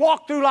 As you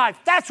walk through life,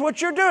 that's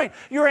what you're doing.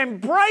 You're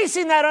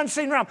embracing that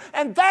unseen realm.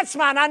 And that's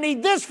mine. I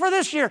need this for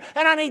this year,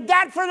 and I need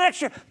that for next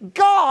year.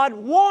 God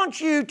wants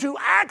you to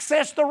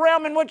access the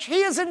realm in which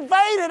He has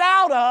invaded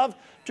out of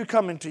to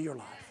come into your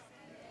life.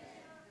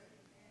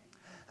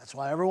 That's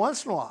why every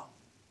once in a while,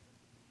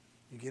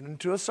 you get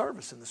into a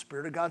service and the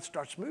Spirit of God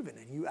starts moving,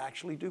 and you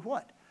actually do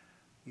what?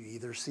 You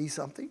either see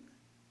something,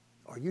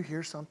 or you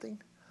hear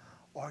something,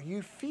 or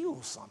you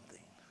feel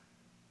something.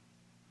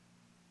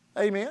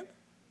 Amen?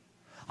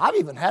 I've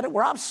even had it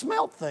where I've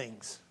smelled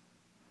things.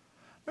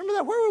 Remember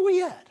that? Where were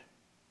we at?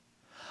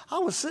 I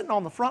was sitting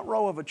on the front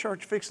row of a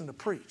church fixing to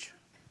preach.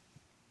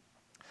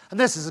 And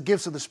this is the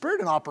gifts of the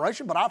Spirit in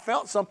operation, but I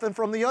felt something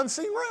from the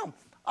unseen realm.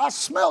 I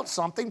smelled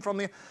something from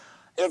the...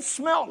 It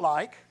smelled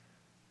like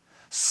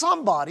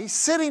somebody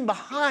sitting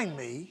behind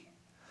me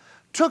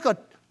took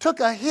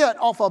a hit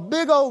off a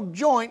big old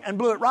joint and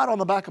blew it right on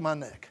the back of my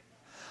neck.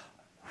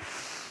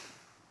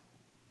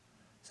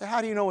 So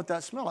how do you know what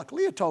that smelled like?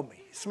 Leah told me.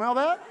 You smell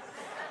that?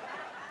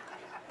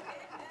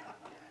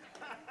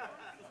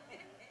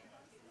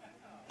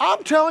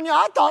 I'm telling you,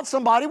 I thought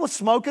somebody was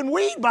smoking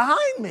weed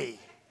behind me.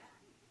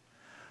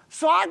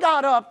 So I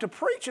got up to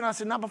preach, and I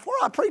said, now before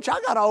I preach, I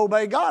got to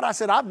obey God. I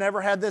said, I've never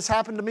had this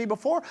happen to me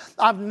before.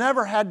 I've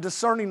never had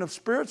discerning of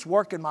spirits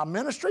work in my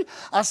ministry.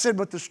 I said,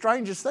 but the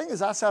strangest thing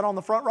is I sat on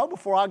the front row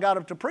before I got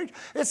up to preach.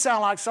 It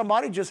sounded like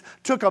somebody just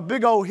took a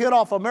big old hit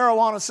off a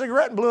marijuana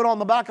cigarette and blew it on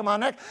the back of my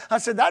neck. I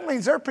said, that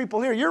means there are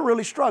people here. You're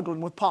really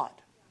struggling with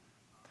pot.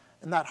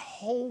 And that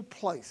whole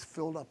place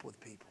filled up with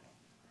people.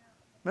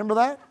 Remember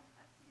that?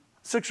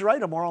 6 or 8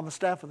 of them were on the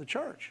staff of the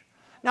church.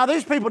 Now,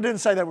 these people didn't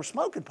say they were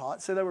smoking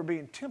pot, say they were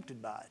being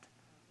tempted by it.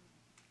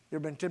 You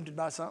ever been tempted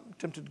by something?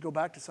 Tempted to go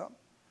back to something?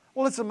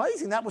 Well, it's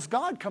amazing. That was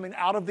God coming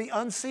out of the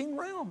unseen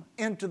realm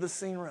into the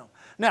seen realm.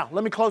 Now,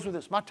 let me close with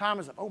this. My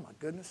time is up. Oh, my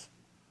goodness.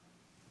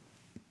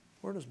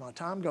 Where does my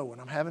time go when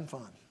I'm having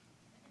fun?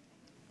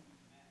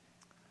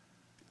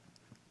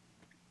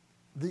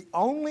 The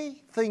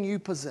only thing you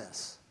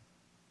possess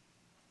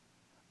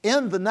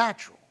in the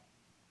natural,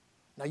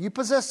 now you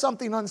possess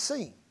something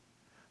unseen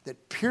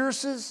that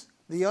pierces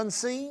the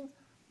unseen,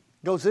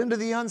 goes into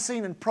the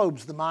unseen and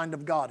probes the mind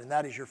of God, and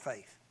that is your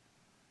faith.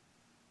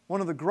 One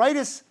of the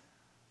greatest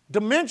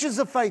dimensions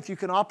of faith you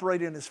can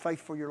operate in is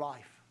faith for your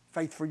life,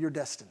 faith for your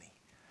destiny.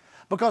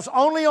 Because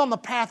only on the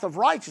path of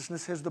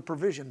righteousness has the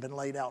provision been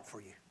laid out for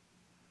you.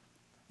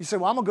 You say,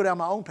 well, I'm going to go down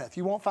my own path.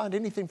 You won't find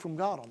anything from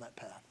God on that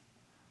path.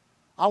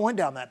 I went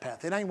down that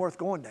path. It ain't worth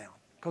going down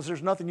because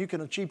there's nothing you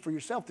can achieve for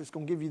yourself that's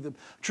going to give you the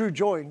true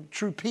joy and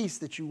true peace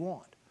that you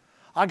want.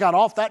 I got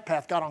off that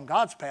path, got on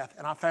God's path,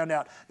 and I found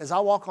out as I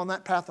walk on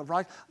that path of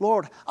right,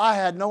 Lord, I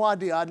had no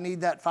idea I'd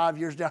need that 5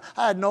 years down.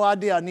 I had no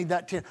idea I'd need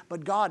that 10,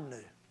 but God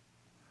knew.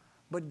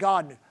 But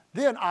God knew.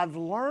 Then I've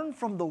learned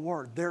from the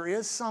Word there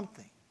is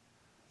something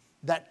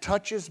that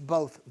touches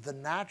both the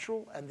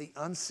natural and the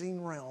unseen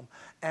realm.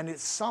 And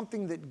it's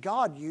something that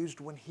God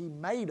used when He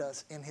made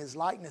us in His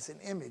likeness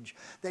and image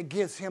that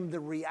gives Him the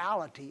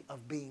reality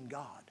of being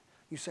God.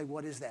 You say,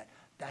 what is that?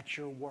 That's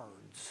your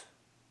words.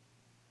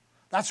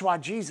 That's why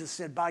Jesus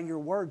said, by your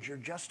words you're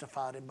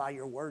justified and by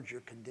your words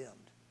you're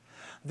condemned.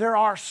 There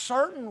are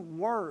certain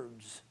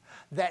words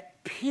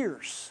that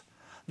pierce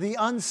the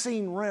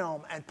unseen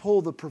realm and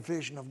pull the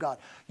provision of God.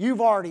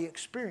 You've already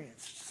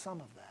experienced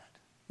some of that.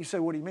 You say,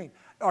 what do you mean?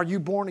 Are you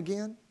born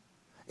again?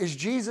 Is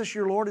Jesus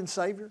your Lord and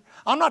Savior?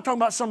 I'm not talking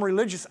about some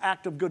religious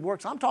act of good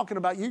works. I'm talking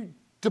about you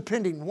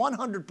depending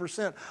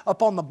 100%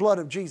 upon the blood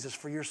of Jesus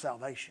for your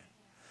salvation.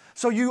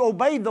 So you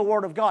obeyed the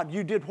Word of God.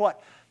 You did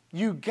what?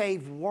 You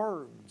gave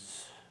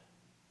words.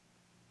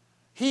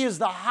 He is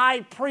the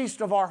high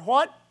priest of our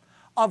what?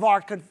 Of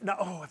our,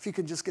 if you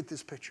could just get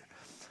this picture.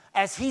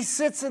 As He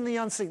sits in the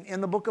unseen, in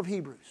the book of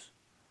Hebrews.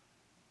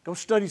 Go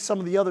study some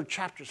of the other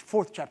chapters,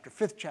 4th chapter,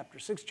 5th chapter,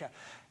 6th chapter.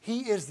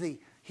 He is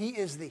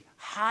the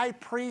high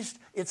priest,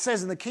 it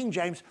says in the King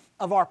James,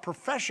 of our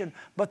profession,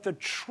 but the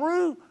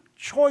true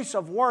choice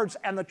of words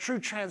and the true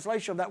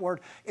translation of that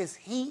word is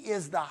He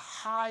is the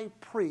high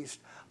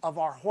priest of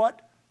our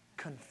what?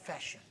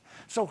 Confession.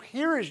 So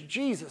here is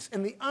Jesus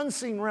in the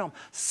unseen realm,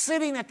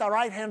 sitting at the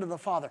right hand of the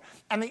Father.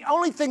 And the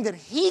only thing that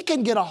He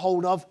can get a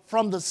hold of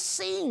from the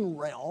seen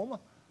realm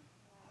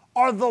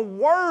are the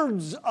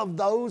words of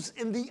those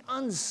in the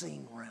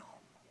unseen realm.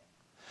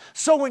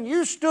 So when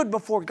you stood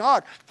before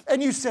God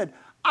and you said,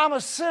 I'm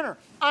a sinner,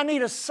 I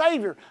need a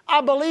Savior,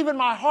 I believe in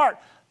my heart,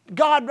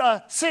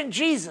 God sent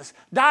Jesus,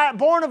 died,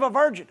 born of a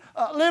virgin,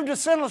 lived a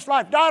sinless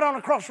life, died on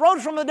a cross,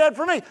 rose from the dead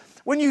for me.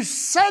 When you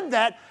said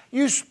that,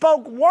 you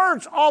spoke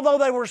words, although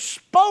they were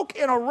spoke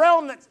in a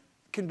realm that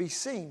can be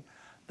seen,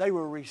 they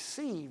were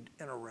received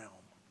in a realm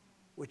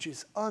which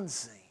is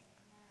unseen.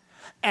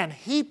 And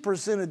He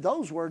presented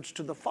those words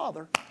to the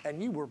Father,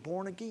 and you were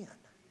born again.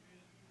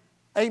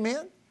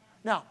 Amen?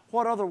 Now,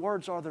 what other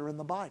words are there in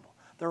the Bible?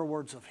 There are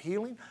words of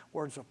healing,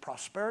 words of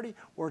prosperity,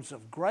 words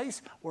of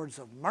grace, words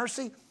of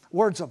mercy,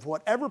 words of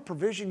whatever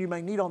provision you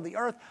may need on the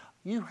earth.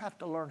 You have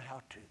to learn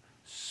how to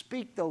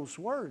speak those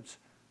words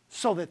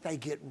so that they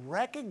get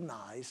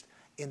recognized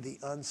in the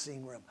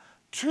unseen realm.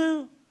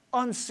 2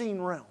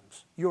 unseen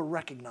realms you're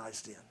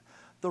recognized in.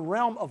 The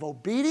realm of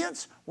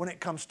obedience, when it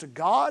comes to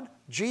God,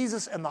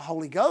 Jesus, and the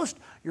Holy Ghost,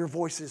 your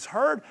voice is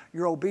heard,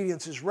 your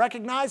obedience is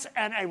recognized,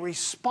 and a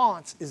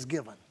response is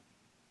given.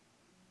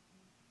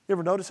 You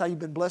ever notice how you've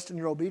been blessed in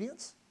your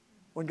obedience?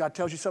 When God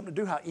tells you something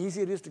to do, how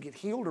easy it is to get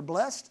healed or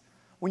blessed?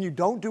 When you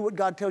don't do what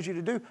God tells you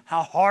to do,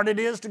 how hard it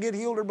is to get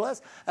healed or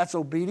blessed? That's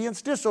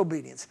obedience,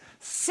 disobedience.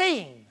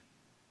 Seen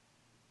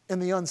in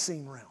the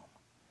unseen realm.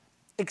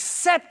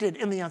 Accepted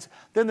in the unseen.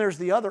 Then there's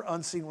the other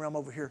unseen realm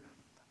over here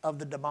of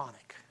the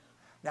demonic.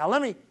 Now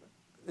this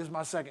is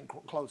my second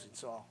closing,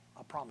 so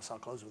I promise I'll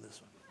close with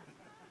this one.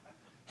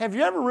 Have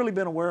you ever really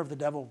been aware of the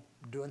devil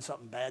doing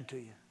something bad to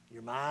you?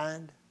 Your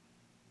mind,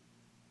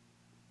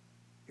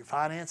 your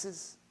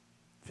finances,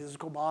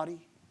 physical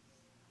body,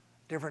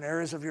 different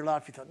areas of your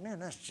life. You thought, man,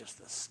 that's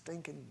just the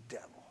stinking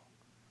devil.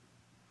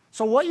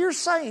 So what you're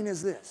saying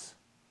is this.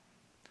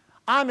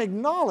 I'm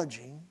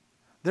acknowledging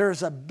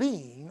there's a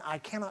being I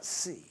cannot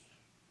see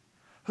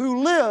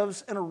who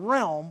lives in a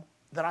realm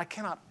that I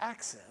cannot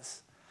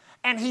access,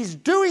 and he's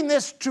doing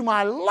this to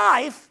my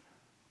life,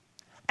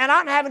 and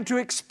I'm having to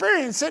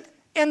experience it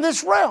in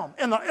this realm,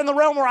 in the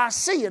realm where I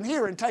see and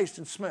hear and taste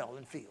and smell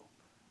and feel.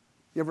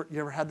 You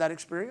ever had that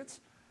experience?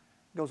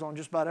 It goes on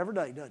just about every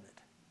day, doesn't it?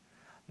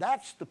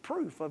 That's the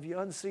proof of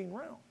your unseen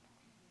realm.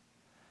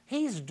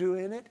 He's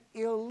doing it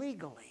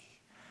illegally.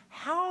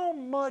 How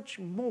much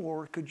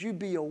more could you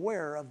be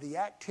aware of the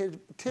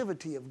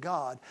activity of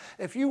God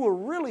if you were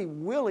really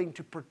willing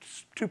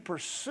to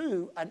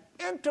pursue an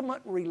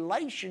intimate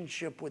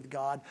relationship with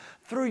God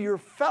through your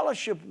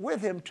fellowship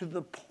with Him to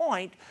the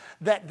point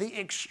that the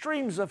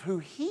extremes of who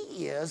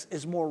He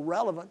is more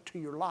relevant to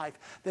your life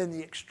than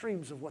the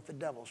extremes of what the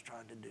devil's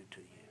trying to do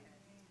to you?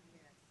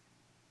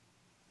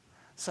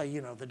 Say,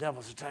 the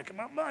devil's attacking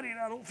my body and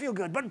I don't feel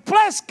good. But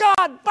bless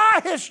God,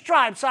 by His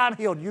stripes I'm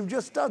healed. You've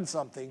just done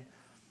something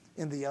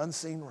in the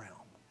unseen realm.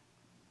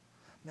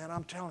 Man,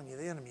 I'm telling you,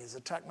 the enemy has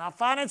attacked my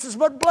finances,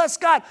 but bless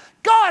God,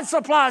 God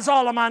supplies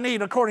all of my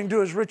need according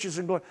to His riches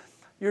and glory.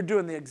 You're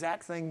doing the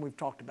exact thing we've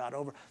talked about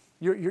over.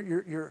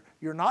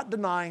 You're not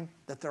denying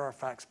that there are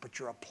facts, but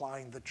you're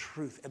applying the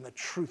truth, and the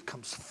truth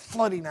comes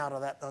flooding out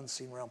of that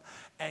unseen realm.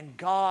 And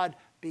God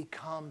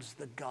becomes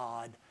the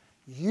God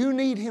you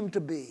need Him to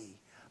be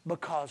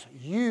because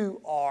you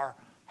are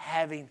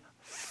having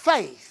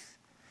faith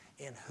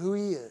in who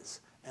He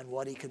is and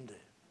what He can do.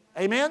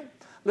 Amen?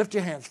 Lift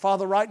your hands.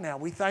 Father, right now,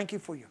 we thank You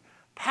for Your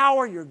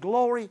power, Your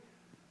glory.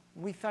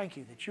 We thank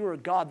You that You're a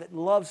God that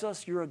loves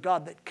us. You're a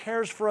God that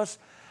cares for us.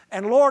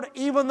 And Lord,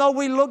 even though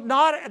we look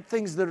not at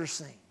things that are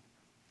seen,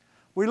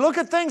 we look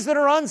at things that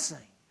are unseen.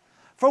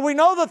 For we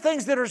know the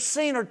things that are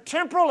seen are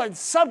temporal and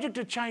subject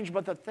to change,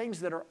 but the things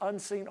that are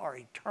unseen are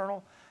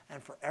eternal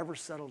and forever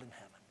settled in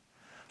heaven.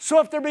 So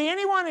if there be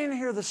anyone in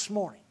here this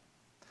morning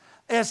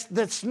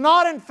that's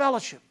not in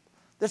fellowship,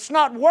 that's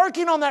not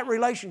working on that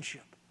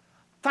relationship,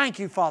 thank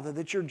You, Father,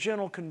 that Your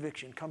gentle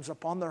conviction comes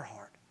upon their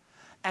heart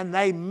and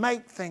they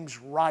make things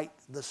right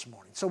this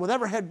morning. So with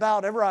every head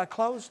bowed, every eye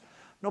closed,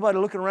 nobody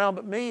looking around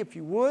but me, if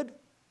you're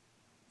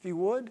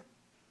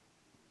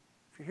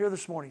here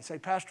this morning, say,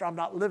 Pastor, I'm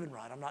not living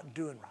right, I'm not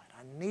doing right.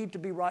 I need to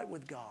be right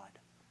with God.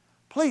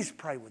 Please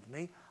pray with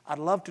me. I'd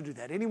love to do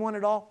that. Anyone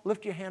at all?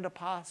 Lift your hand up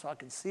high so I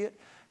can see it.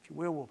 If you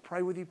will, we'll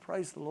pray with you.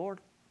 Praise the Lord.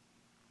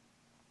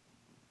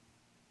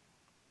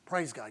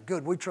 Praise God.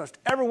 Good. We trust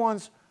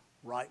everyone's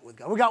right with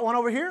God. We got one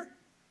over here.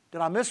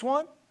 Did I miss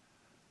one?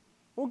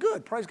 Well,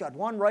 good. Praise God.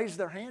 One raised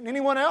their hand.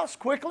 Anyone else?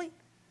 Quickly.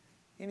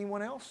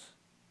 Anyone else?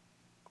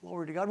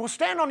 Glory to God. Well,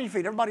 stand on your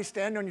feet. Everybody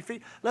stand on your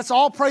feet. Let's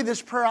all pray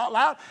this prayer out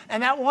loud.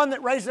 And that one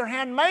that raised their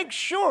hand, make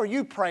sure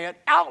you pray it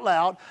out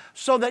loud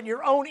so that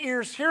your own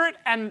ears hear it,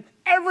 and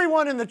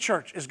everyone in the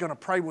church is going to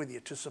pray with you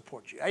to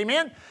support you.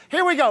 Amen?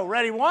 Here we go.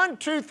 Ready? 1,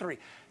 2, 3.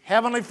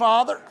 Heavenly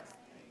Father.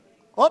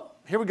 Oh,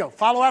 here we go.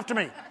 Follow after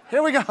me.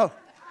 Here we go.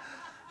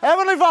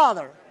 Heavenly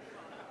Father,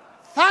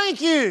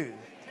 thank You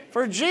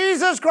for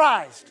Jesus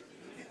Christ,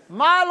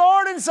 my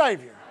Lord and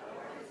Savior.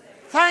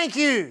 Thank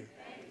You.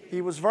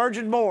 He was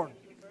virgin born,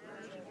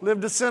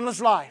 lived a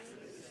sinless life,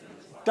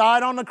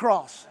 died on the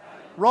cross,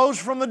 rose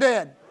from the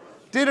dead,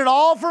 did it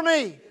all for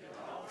me.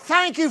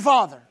 Thank You,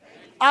 Father.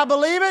 I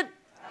believe it.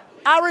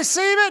 I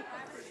receive it.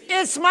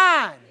 It's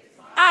mine.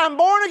 I am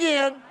born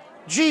again.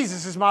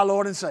 Jesus is my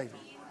Lord and Savior.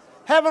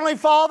 Heavenly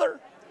Father,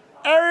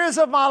 areas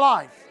of my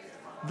life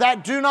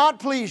that do not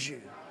please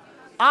You,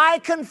 I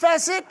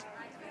confess it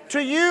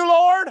to You,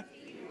 Lord,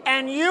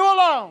 and You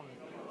alone.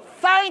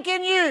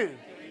 Thanking You,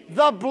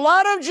 the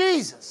blood of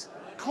Jesus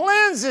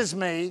cleanses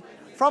me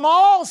from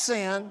all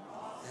sin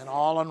and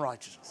all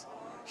unrighteousness.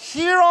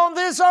 Here on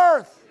this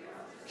earth,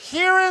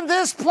 here in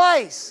this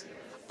place,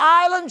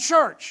 Island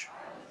Church,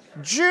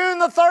 June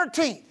the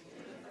 13th,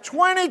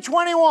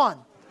 2021,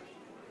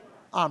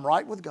 I'm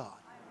right with God.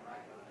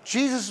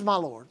 Jesus is my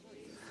Lord.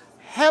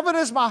 Heaven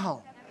is my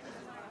home.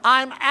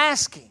 I'm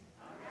asking,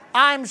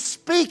 I'm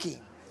speaking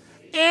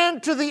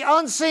into the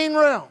unseen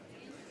realm.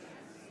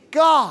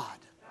 God,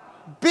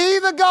 be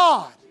the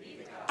God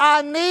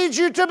I need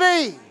You to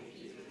be.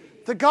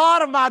 The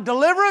God of my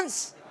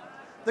deliverance,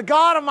 the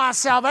God of my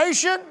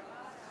salvation,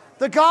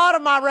 the God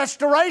of my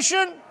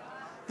restoration,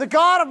 the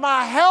God of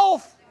my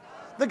health,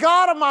 the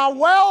God of my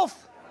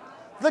wealth,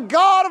 the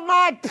God of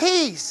my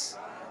peace.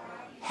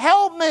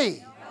 Help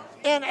me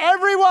in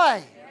every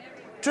way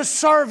to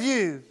serve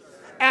You,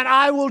 and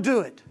I will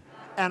do it,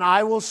 and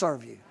I will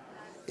serve You.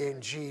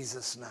 In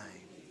Jesus' name.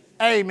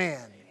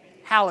 Amen.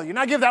 Hallelujah.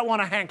 Now give that one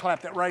a hand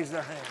clap that raised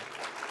their hand.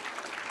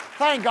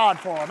 Thank God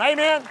for them.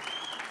 Amen.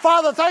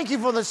 Father, thank You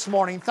for this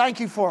morning. Thank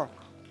You for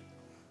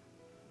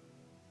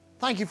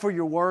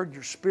Your Word,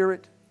 Your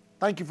Spirit.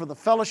 Thank You for the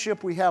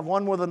fellowship we have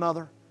one with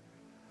another.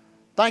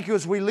 Thank You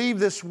as we leave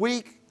this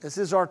week, as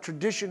is our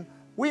tradition,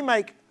 we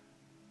make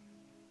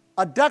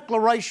a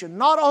declaration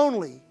not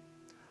only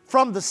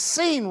from the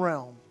seen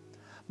realm,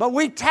 but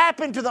we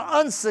tap into the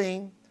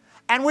unseen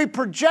and we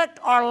project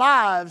our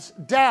lives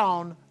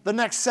down the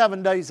next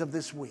 7 days of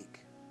this week.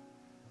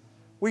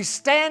 We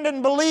stand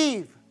and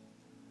believe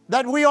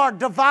that we are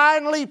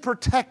divinely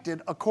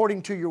protected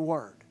according to Your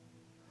Word.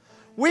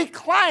 We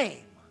claim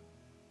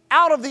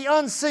out of the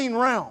unseen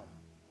realm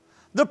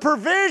the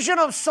provision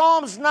of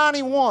Psalms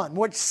 91,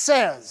 which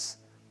says,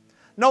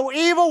 no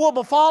evil will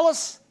befall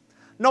us,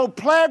 no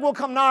plague will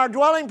come nigh our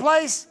dwelling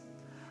place,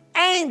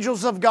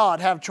 angels of God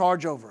have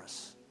charge over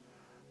us.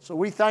 So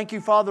we thank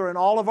You, Father, in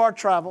all of our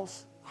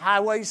travels,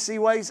 highways,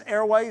 seaways,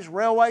 airways,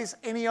 railways,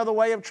 any other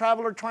way of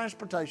travel or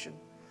transportation.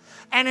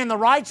 And in the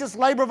righteous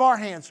labor of our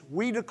hands,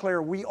 we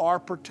declare we are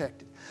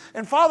protected.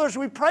 And fathers,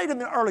 we prayed in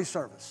the early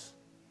service.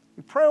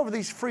 We pray over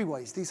these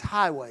freeways, these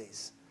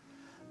highways,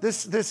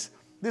 this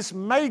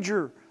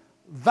major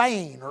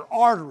vein or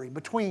artery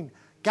between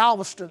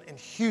Galveston and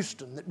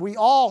Houston that we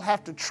all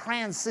have to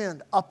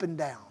transcend up and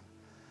down.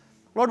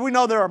 Lord, we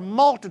know there are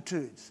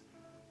multitudes,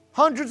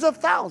 hundreds of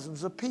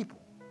thousands of people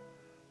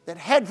that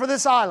head for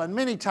this island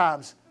many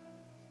times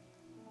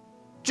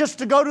just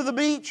to go to the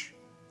beach,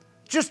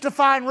 just to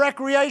find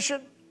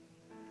recreation.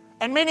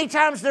 And many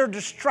times they're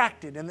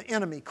distracted and the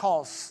enemy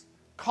causes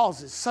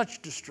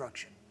such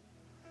destruction.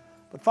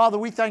 But Father,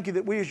 we thank You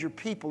that we as Your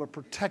people are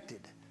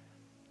protected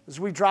as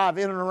we drive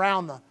in and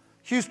around the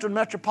Houston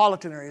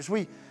metropolitan area,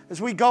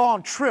 as we go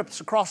on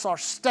trips across our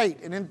state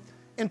and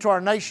into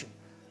our nation,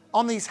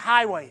 on these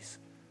highways,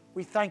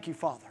 we thank you,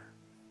 Father.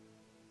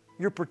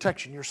 Your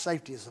protection, your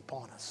safety is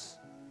upon us.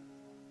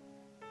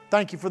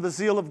 Thank you for the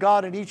zeal of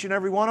God in each and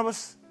every one of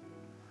us.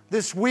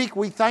 This week,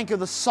 we thank you for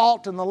the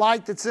salt and the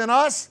light that's in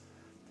us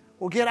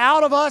will get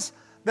out of us,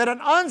 that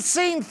an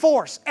unseen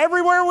force,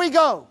 everywhere we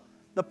go,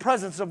 the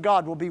presence of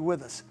God will be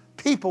with us.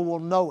 People will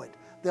know it.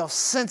 They'll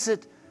sense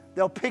it.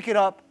 They'll pick it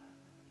up.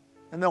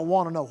 And they'll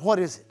want to know, what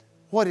is it?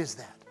 What is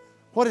that?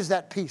 What is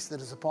that peace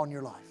that is upon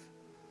your life?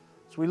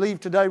 As we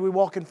leave today, we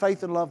walk in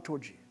faith and love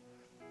towards you.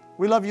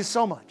 We love you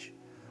so much.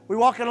 We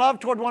walk in love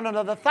toward one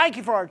another. Thank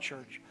you for our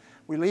church.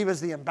 We leave as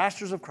the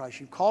ambassadors of Christ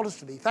you've called us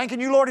to be. Thanking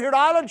you, Lord, here at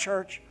Island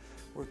Church.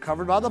 We're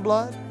covered by the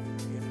blood,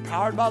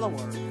 empowered by the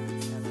Word,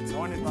 and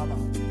anointed by the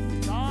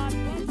Holy. God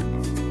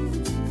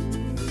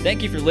bless you.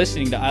 Thank you for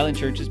listening to Island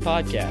Church's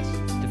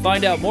podcast. To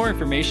find out more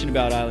information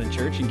about Island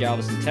Church in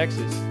Galveston,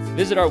 Texas,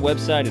 visit our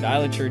website at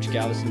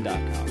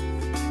islandchurchgalveston.com.